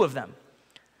two of them.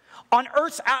 On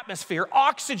Earth's atmosphere,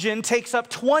 oxygen takes up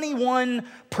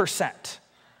 21%.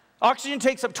 Oxygen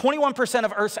takes up 21%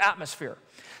 of Earth's atmosphere.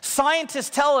 Scientists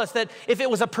tell us that if it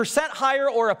was 1% higher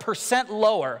or 1%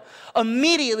 lower,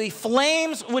 immediately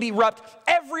flames would erupt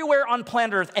everywhere on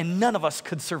planet Earth and none of us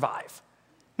could survive.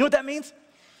 You know what that means?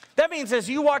 That means as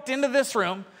you walked into this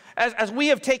room, as we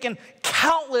have taken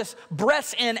countless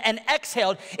breaths in and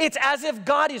exhaled, it's as if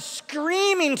God is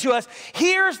screaming to us,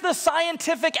 here's the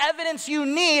scientific evidence you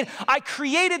need. I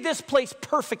created this place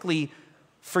perfectly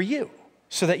for you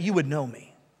so that you would know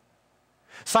me.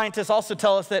 Scientists also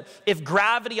tell us that if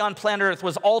gravity on planet Earth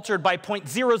was altered by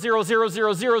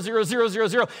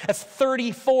 0.000000000, that's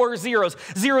 34 zeros,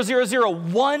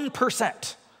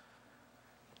 1%,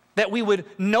 that we would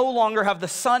no longer have the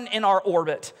sun in our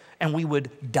orbit and we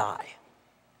would die.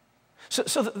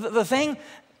 So the thing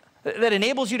that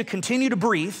enables you to continue to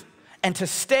breathe and to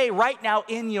stay right now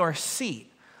in your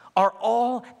seat are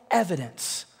all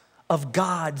evidence of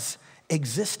God's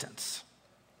existence.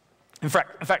 In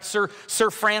fact, Sir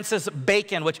Francis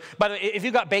Bacon, which, by the way, if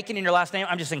you've got Bacon in your last name,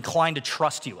 I'm just inclined to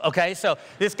trust you, okay? So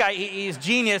this guy, he's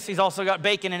genius. He's also got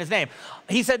Bacon in his name.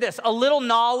 He said this, a little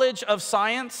knowledge of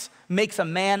science makes a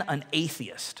man an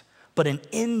atheist, but an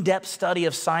in-depth study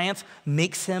of science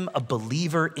makes him a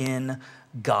believer in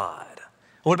God.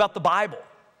 What about the Bible?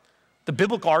 The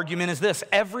biblical argument is this: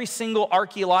 every single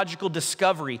archaeological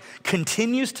discovery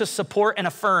continues to support and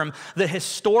affirm the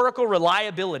historical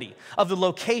reliability of the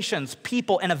locations,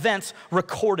 people, and events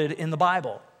recorded in the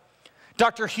Bible.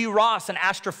 Dr. Hugh Ross, an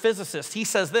astrophysicist, he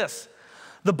says this: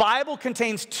 the Bible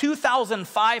contains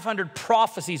 2,500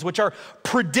 prophecies, which are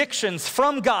predictions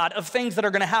from God of things that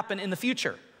are going to happen in the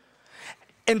future.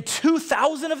 And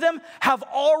 2,000 of them have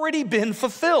already been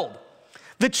fulfilled.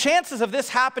 The chances of this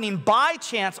happening by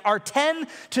chance are 10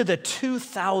 to the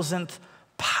 2,000th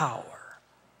power.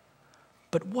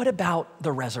 But what about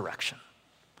the resurrection?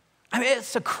 I mean,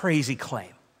 it's a crazy claim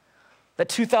that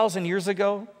 2,000 years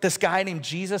ago, this guy named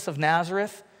Jesus of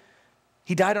Nazareth,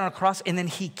 he died on a cross and then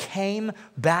he came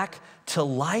back to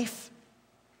life.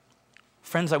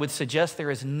 Friends, I would suggest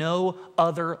there is no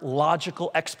other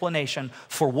logical explanation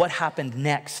for what happened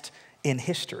next in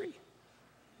history.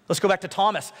 Let's go back to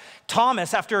Thomas.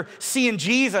 Thomas, after seeing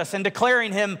Jesus and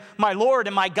declaring him my Lord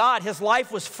and my God, his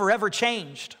life was forever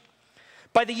changed.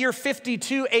 By the year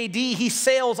 52 AD, he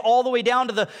sails all the way down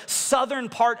to the southern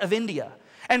part of India.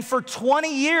 And for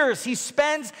 20 years, he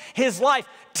spends his life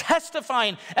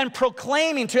testifying and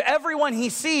proclaiming to everyone he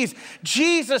sees,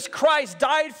 Jesus Christ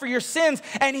died for your sins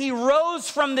and he rose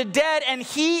from the dead and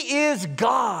he is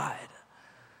God.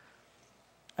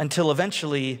 Until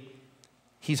eventually,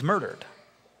 he's murdered.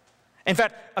 In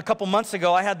fact, a couple months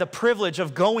ago, I had the privilege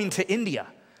of going to India.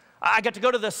 I got to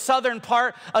go to the southern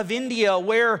part of India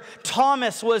where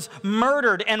Thomas was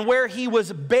murdered and where he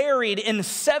was buried in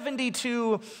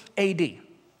 72 AD.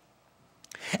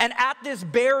 And at this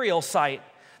burial site,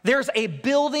 there's a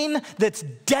building that's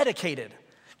dedicated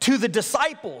to the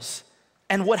disciples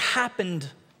and what happened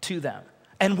to them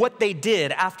and what they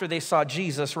did after they saw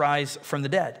Jesus rise from the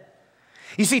dead.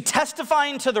 You see,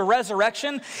 testifying to the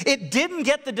resurrection, it didn't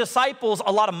get the disciples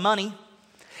a lot of money.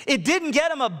 It didn't get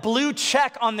them a blue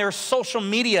check on their social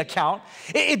media account.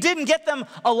 It didn't get them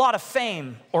a lot of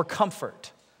fame or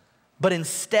comfort. But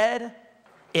instead,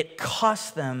 it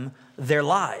cost them their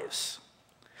lives.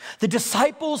 The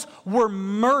disciples were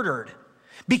murdered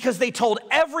because they told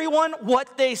everyone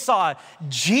what they saw.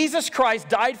 Jesus Christ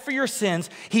died for your sins.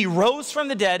 He rose from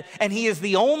the dead, and he is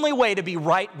the only way to be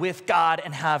right with God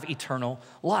and have eternal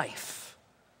life.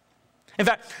 In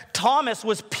fact, Thomas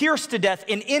was pierced to death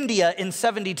in India in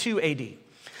 72 AD.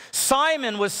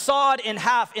 Simon was sawed in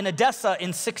half in Edessa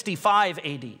in 65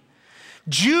 AD.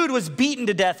 Jude was beaten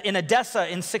to death in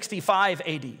Edessa in 65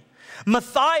 AD.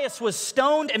 Matthias was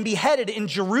stoned and beheaded in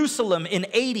Jerusalem in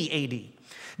 80 AD.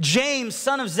 James,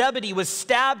 son of Zebedee, was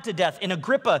stabbed to death in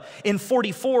Agrippa in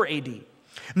 44 AD.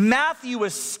 Matthew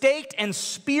was staked and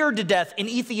speared to death in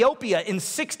Ethiopia in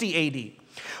 60 AD.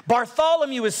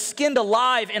 Bartholomew was skinned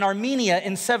alive in Armenia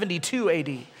in 72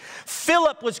 AD.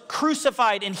 Philip was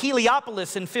crucified in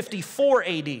Heliopolis in 54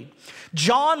 AD.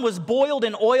 John was boiled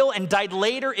in oil and died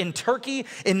later in Turkey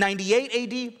in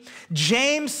 98 AD.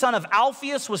 James, son of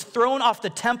Alphaeus, was thrown off the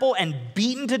temple and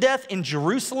beaten to death in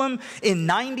Jerusalem in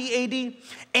 90 AD.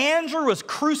 Andrew was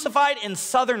crucified in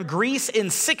southern Greece in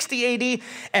 60 AD.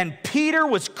 And Peter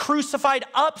was crucified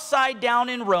upside down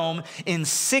in Rome in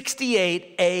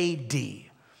 68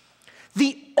 AD.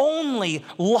 The only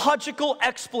logical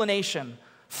explanation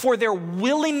for their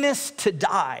willingness to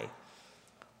die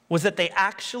was that they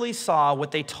actually saw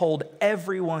what they told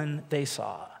everyone they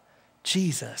saw.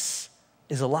 Jesus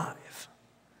is alive.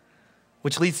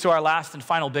 Which leads to our last and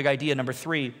final big idea, number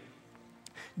 3.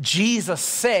 Jesus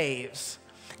saves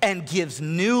and gives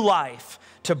new life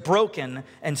to broken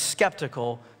and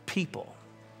skeptical people.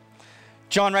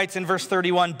 John writes in verse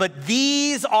 31, but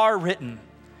these are written.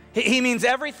 He means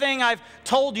everything I've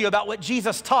told you about what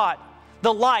Jesus taught,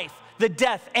 the life, the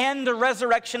death, and the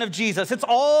resurrection of Jesus. It's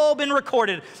all been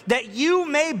recorded that you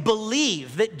may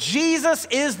believe that Jesus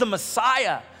is the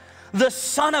Messiah, the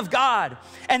Son of God,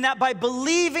 and that by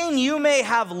believing you may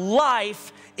have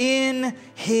life in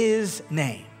his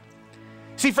name.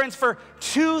 See, friends, for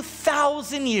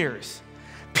 2,000 years,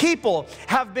 people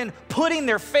have been putting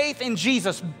their faith in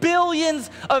Jesus. Billions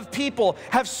of people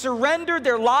have surrendered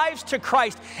their lives to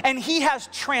Christ, and he has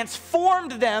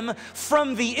transformed them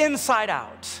from the inside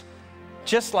out.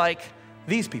 Just like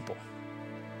these people.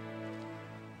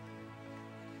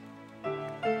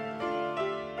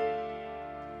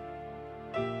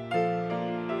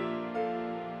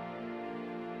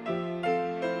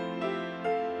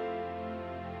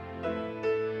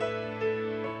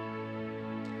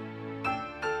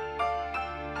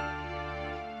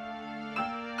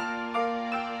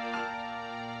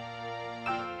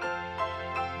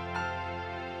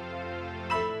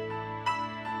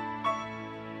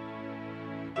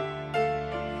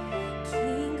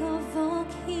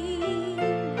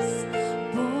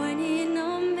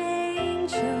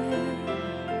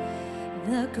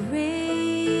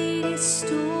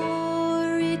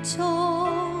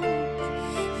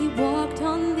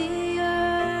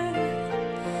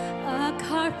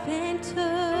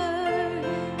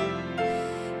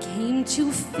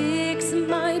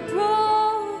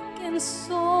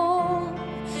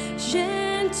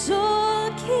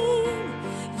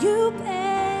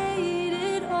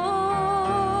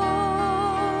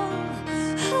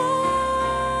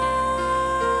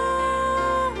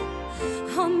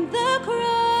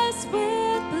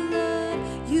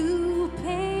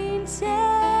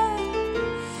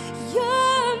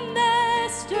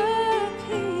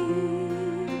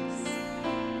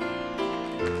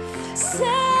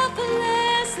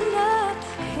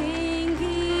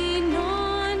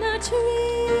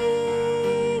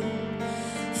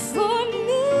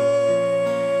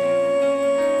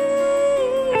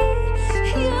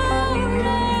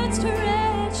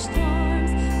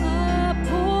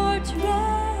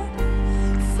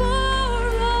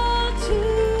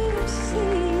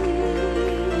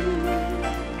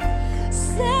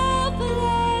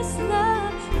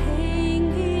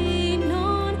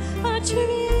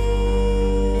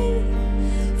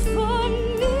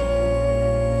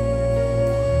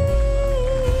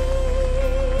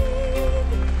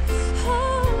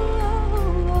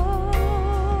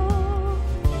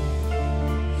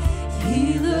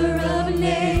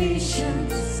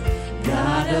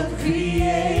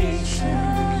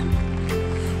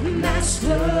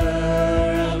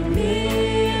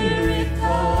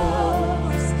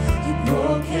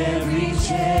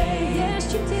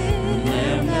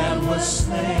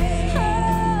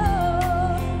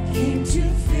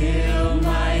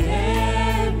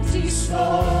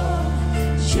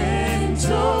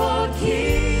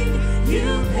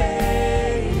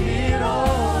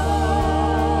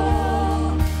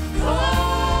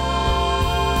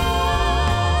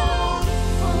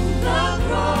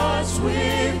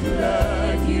 With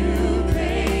blood you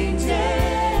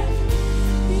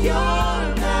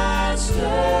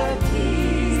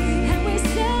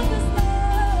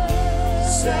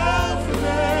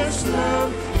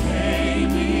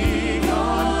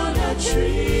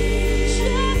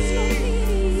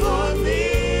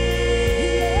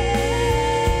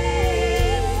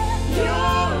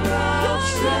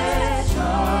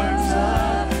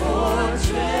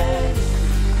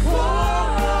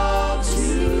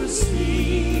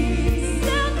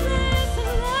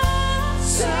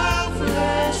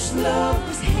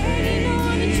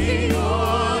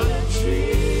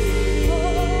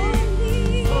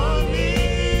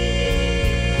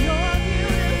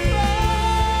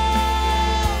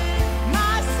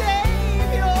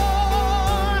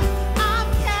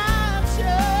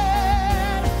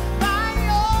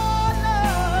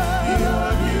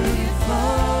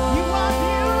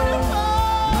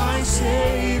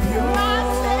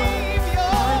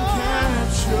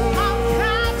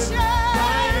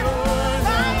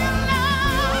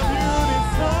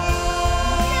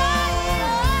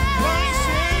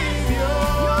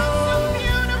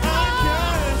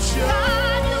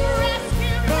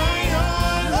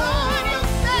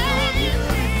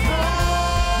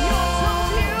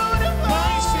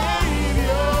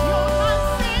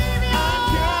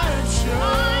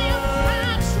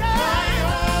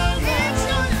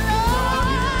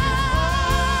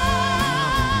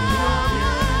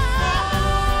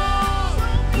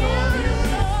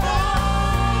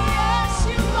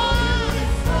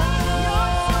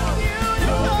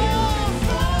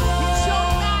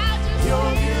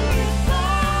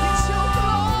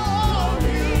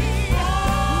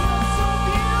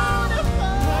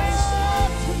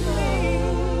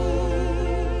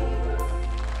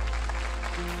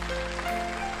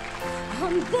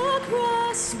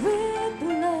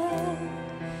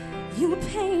you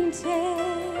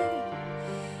painted.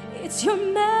 It's your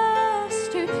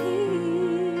masterpiece.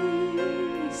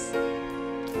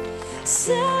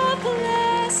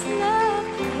 Selfless love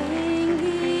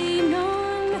hanging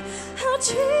on a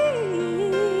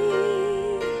tree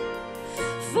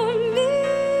for me.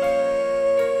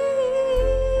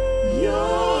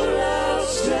 Your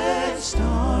outstretched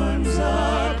arms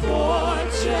are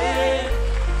portrait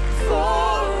for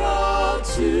all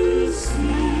to see.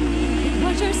 It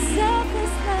was your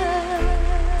selfless love,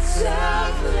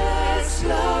 Selfless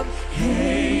love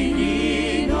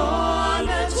hanging on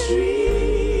a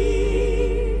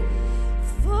tree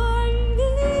for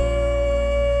me.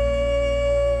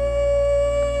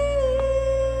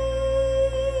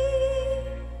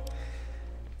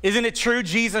 Isn't it true?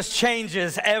 Jesus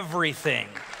changes everything.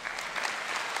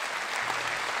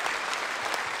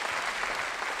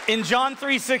 In John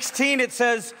 3:16, it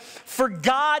says, "For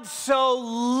God so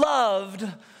loved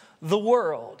the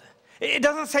world." It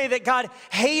doesn't say that God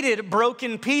hated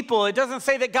broken people. It doesn't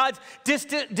say that God's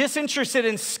disinterested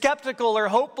and skeptical or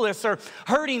hopeless or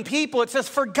hurting people. It says,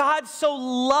 "For God so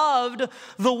loved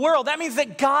the world." That means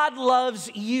that God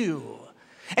loves you.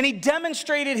 And he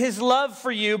demonstrated his love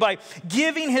for you by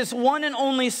giving his one and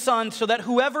only Son so that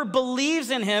whoever believes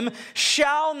in him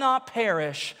shall not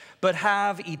perish, but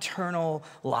have eternal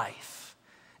life.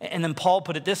 And then Paul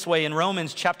put it this way in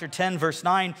Romans chapter 10, verse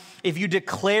 9, "If you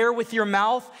declare with your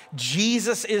mouth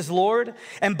Jesus is Lord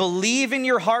and believe in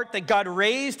your heart that God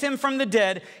raised him from the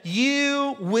dead,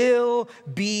 you will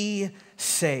be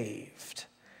saved."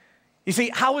 You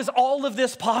see, how is all of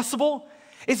this possible?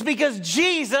 It's because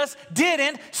Jesus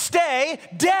didn't stay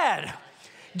dead.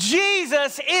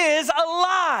 Jesus is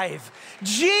alive.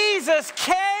 Jesus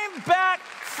came back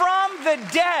from the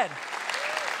dead,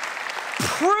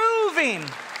 proving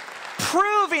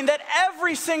that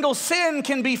every single sin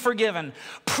can be forgiven,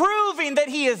 proving that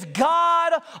he is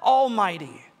God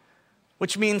Almighty,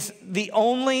 which means the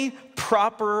only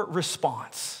proper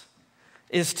response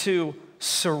is to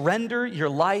surrender your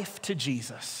life to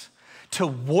Jesus, to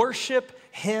worship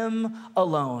him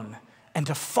alone, and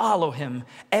to follow him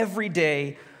every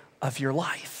day of your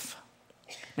life.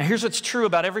 Now, here's what's true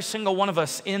about every single one of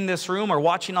us in this room or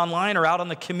watching online or out on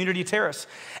the community terrace.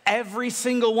 Every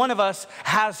single one of us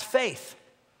has faith.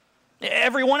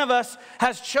 Every one of us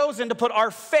has chosen to put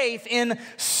our faith in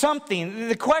something.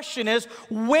 The question is,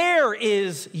 where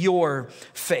is your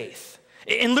faith?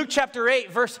 In Luke chapter 8,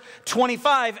 verse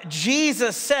 25,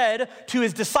 Jesus said to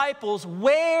his disciples,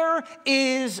 "Where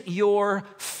is your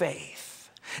faith?"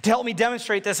 To help me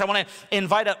demonstrate this, I want to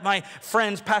invite up my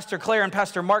friends, Pastor Claire and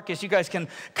Pastor Marcus. You guys can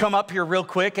come up here real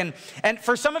quick. And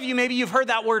for some of you, maybe you've heard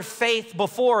that word faith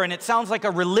before, and it sounds like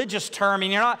a religious term,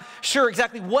 and you're not sure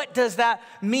exactly what does that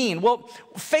mean. Well,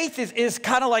 faith is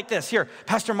kind of like this. Here,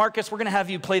 Pastor Marcus, we're going to have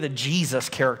you play the Jesus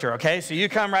character, okay? So you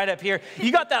come right up here.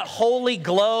 You got that holy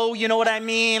glow, you know what I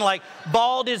mean? Like,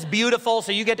 bald is beautiful,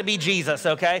 so you get to be Jesus,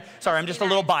 okay? Sorry, I'm just a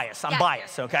little biased. I'm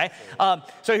biased, okay?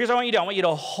 So here's what I want you to do. I want you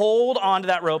to hold on to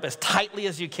that rope as tightly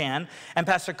as you can. And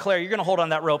Pastor Claire, you're going to hold on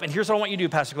that rope. And here's what I want you to do,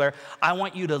 Pastor Claire. I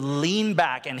want you to lean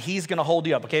back, and he's going to hold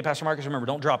you up. Okay, Pastor Marcus, remember,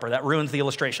 don't drop her. That ruins the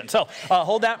illustration. So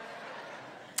hold that.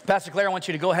 Pastor Claire, I want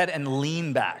you to go ahead and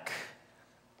lean back.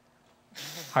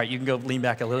 All right, you can go lean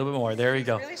back a little bit more. There you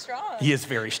go. He's really strong. He is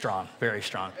very strong, very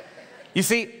strong. You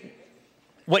see,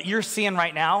 what you're seeing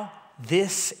right now,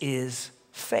 this is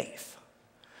faith.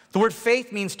 The word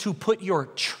faith means to put your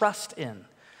trust in,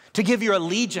 to give your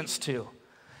allegiance to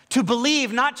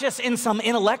believe not just in some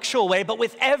intellectual way, but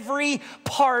with every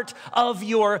part of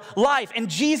your life. And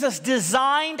Jesus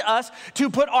designed us to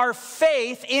put our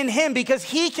faith in him because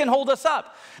he can hold us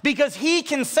up, because he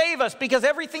can save us, because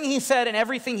everything he said and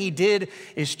everything he did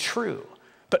is true.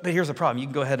 But here's the problem. You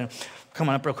can go ahead and come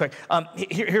on up real quick.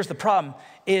 Here's the problem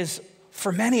is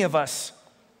for many of us,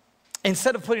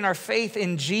 instead of putting our faith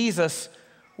in Jesus,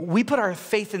 we put our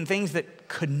faith in things that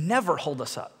could never hold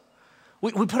us up.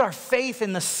 We put our faith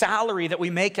in the salary that we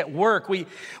make at work. We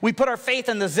put our faith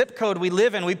in the zip code we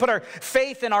live in. We put our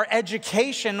faith in our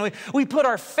education. We put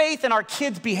our faith in our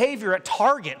kids' behavior at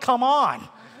Target. Come on.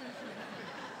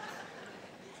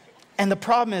 And the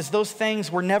problem is those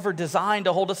things were never designed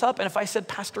to hold us up. And if I said,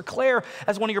 Pastor Claire,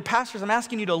 as one of your pastors, I'm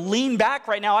asking you to lean back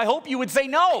right now, I hope you would say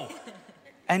no.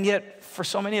 And yet, for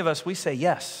so many of us, we say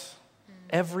yes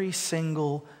every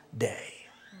single day.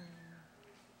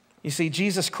 You see,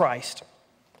 Jesus Christ,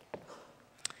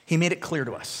 he made it clear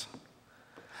to us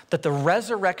that the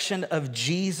resurrection of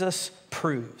Jesus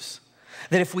proves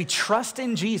that if we trust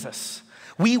in Jesus,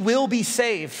 we will be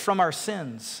saved from our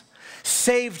sins,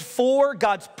 saved for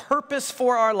God's purpose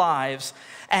for our lives,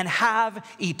 and have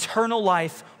eternal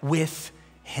life with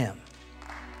Him.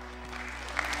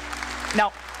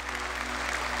 Now,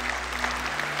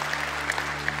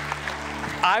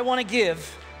 I want to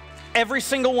give every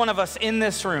single one of us in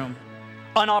this room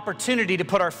an opportunity to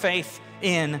put our faith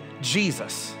in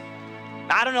Jesus.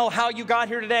 I don't know how you got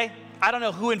here today. I don't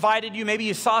know who invited you. Maybe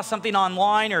you saw something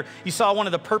online, or you saw one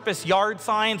of the Purpose yard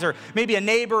signs, or maybe a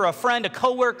neighbor, a friend, a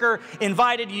coworker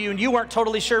invited you and you weren't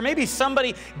totally sure. Maybe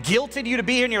somebody guilted you to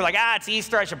be here and you're like, it's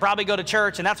Easter, I should probably go to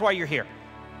church, and that's why you're here.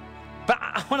 But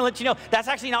I want to let you know, that's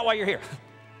actually not why you're here.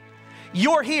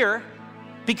 You're here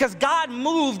because God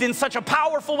moved in such a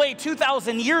powerful way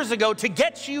 2,000 years ago to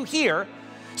get you here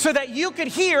so that you could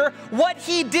hear what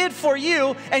He did for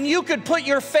you and you could put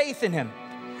your faith in Him.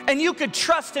 And you could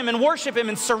trust Him and worship Him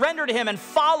and surrender to Him and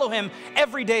follow Him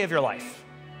every day of your life.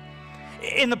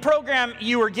 In the program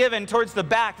you were given towards the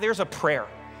back, there's a prayer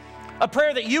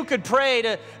that you could pray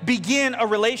to begin a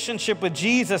relationship with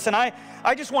Jesus. And I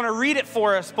just want to read it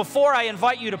for us before I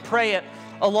invite you to pray it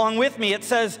along with me. It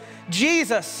says,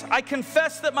 Jesus, I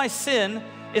confess that my sin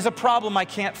is a problem I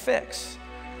can't fix.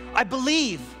 I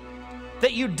believe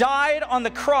that you died on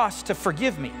the cross to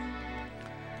forgive me.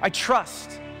 I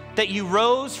trust that you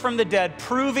rose from the dead,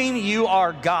 proving you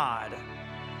are God.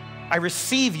 I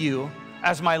receive you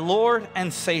as my Lord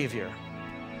and Savior.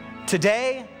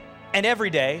 Today and every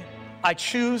day, I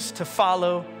choose to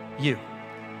follow you.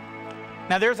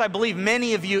 Now there's, I believe,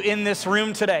 many of you in this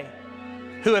room today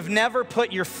who have never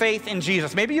put your faith in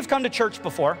Jesus. Maybe you've come to church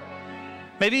before.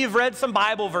 Maybe you've read some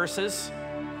Bible verses.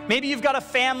 Maybe you've got a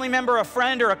family member, a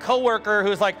friend, or a coworker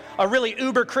who's like a really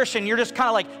uber Christian. You're just kind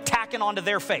of like tacking onto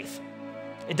their faith.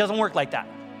 It doesn't work like that.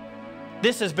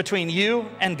 This is between you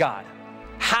and God.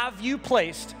 Have you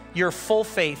placed your full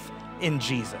faith in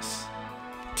Jesus?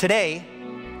 Today,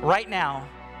 right now,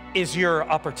 is your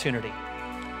opportunity.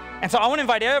 And so I want to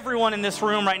invite everyone in this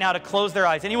room right now to close their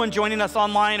eyes. Anyone joining us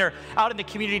online or out in the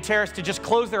community terrace to just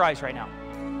close their eyes right now.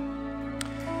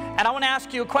 And I want to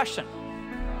ask you a question.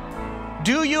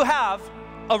 Do you have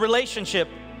a relationship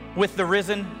with the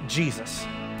risen Jesus?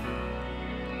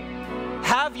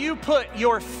 Have you put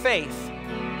your faith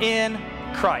in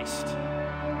Christ?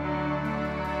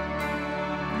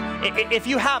 If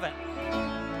you haven't,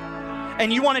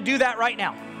 and you want to do that right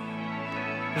now,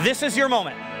 this is your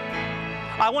moment.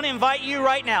 I want to invite you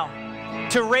right now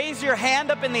to raise your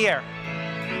hand up in the air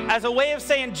as a way of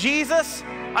saying, Jesus,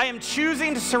 I am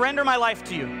choosing to surrender my life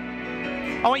to you.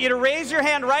 I want you to raise your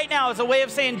hand right now as a way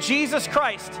of saying, Jesus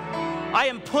Christ, I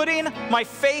am putting my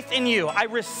faith in you. I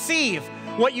receive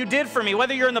what you did for me.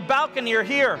 Whether you're in the balcony or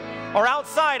here or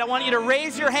outside, I want you to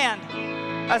raise your hand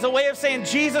as a way of saying,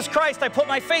 Jesus Christ, I put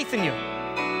my faith in you.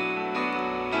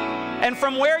 And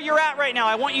from where you're at right now,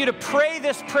 I want you to pray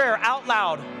this prayer out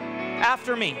loud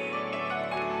after me.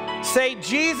 Say,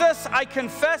 Jesus, I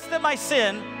confess that my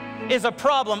sin is a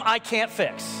problem I can't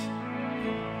fix.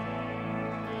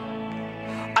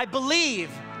 I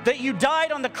believe that you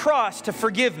died on the cross to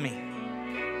forgive me.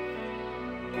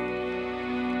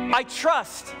 I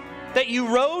trust that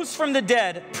you rose from the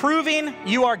dead, proving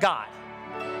you are God.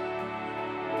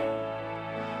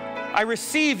 I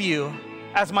receive you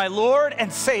as my Lord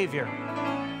and Savior.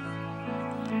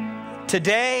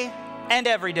 Today and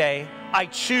every day, I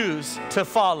choose to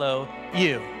follow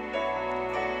you.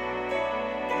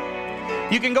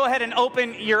 You can go ahead and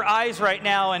open your eyes right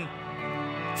now, and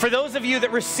for those of you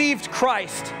that received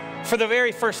Christ for the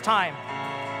very first time,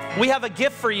 we have a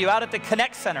gift for you out at the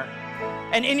Connect Center.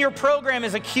 And in your program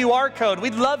is a QR code.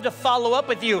 We'd love to follow up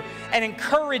with you and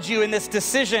encourage you in this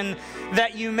decision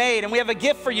that you made. And we have a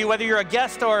gift for you, whether you're a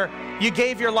guest or you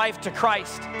gave your life to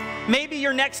Christ. Maybe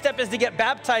your next step is to get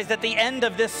baptized at the end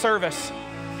of this service.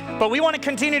 But we want to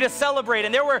continue to celebrate.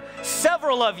 And there were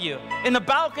several of you in the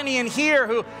balcony and here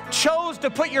who chose to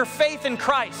put your faith in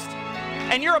Christ.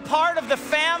 And you're a part of the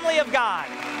family of God.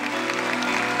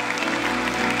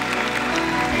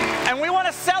 And we want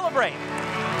to celebrate.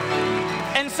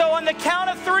 And so on the count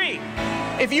of 3,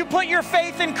 if you put your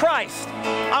faith in Christ,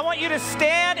 I want you to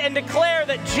stand and declare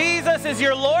that Jesus is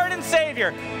your Lord and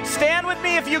Savior. Stand with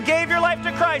me if you gave your life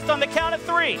to Christ on the count of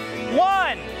 3.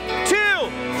 1, 2,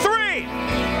 3.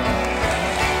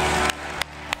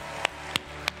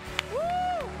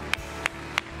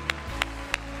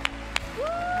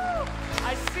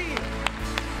 I see you.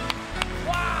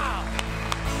 Wow.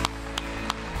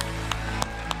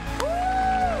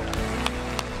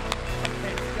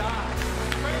 Praise God.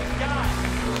 Praise God.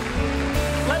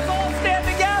 Let's all stand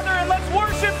together and let's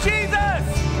worship Jesus.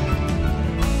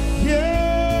 Yeah.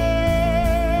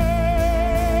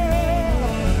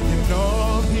 In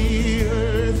all the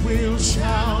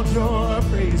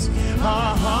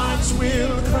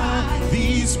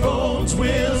these bones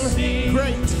will sing.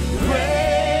 Great, great.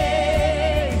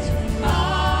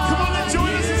 Come on and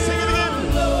join us and sing it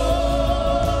again.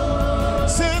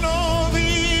 Said all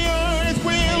the earth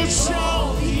will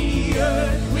shout. The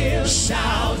earth will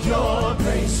shout your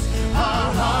praise.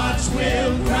 Our hearts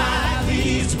will cry.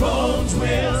 These bones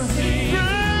will sing.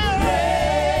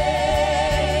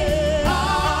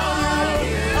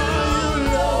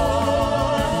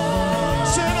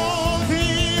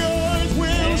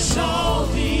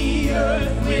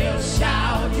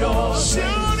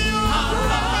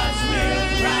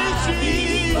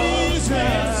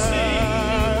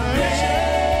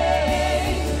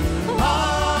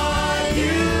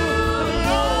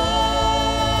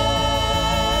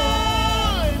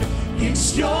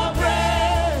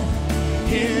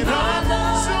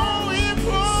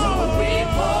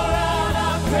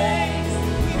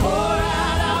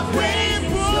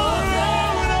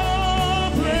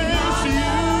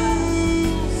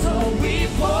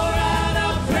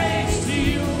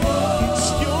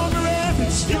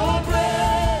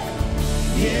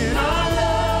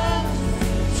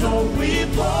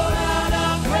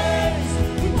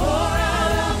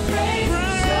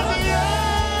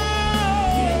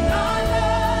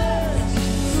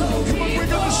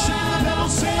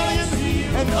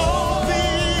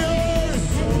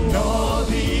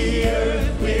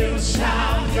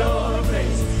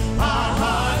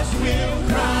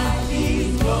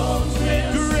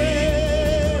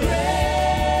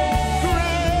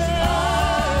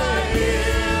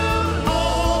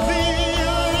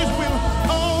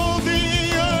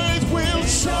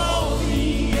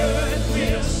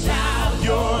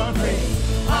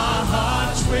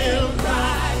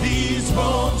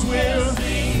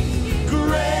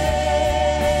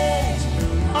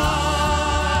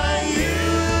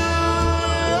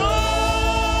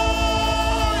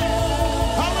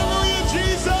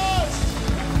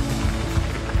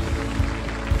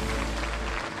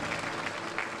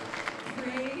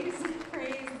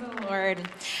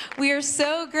 We are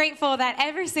so grateful that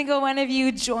every single one of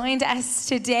you joined us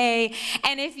today.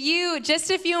 And if you,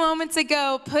 just a few moments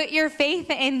ago, put your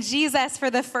faith in Jesus for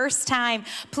the first time,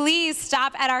 please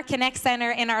stop at our Connect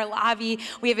Center in our lobby.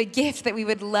 We have a gift that we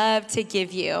would love to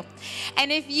give you.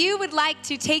 And if you would like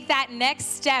to take that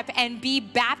next step and be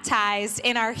baptized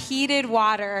in our heated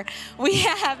water, we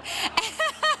have...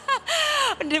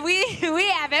 we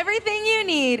have everything you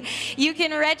need. You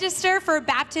can register for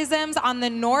baptisms on the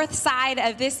north side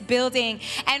of this building.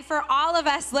 And for all of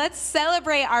us, let's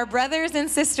celebrate our brothers and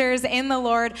sisters in the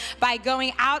Lord by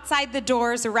going outside the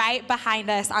doors right behind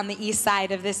us on the east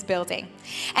side of this building.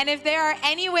 And if there are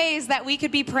any ways that we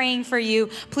could be praying for you,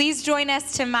 please join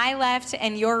us to my left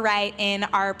and your right in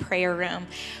our prayer room.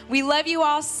 We love you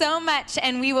all so much,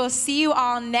 and we will see you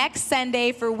all next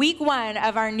Sunday for week 1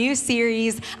 of our new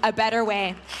series, A Better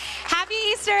Way. Happy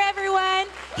Easter, everyone.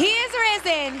 He is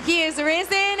risen. He is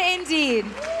risen indeed.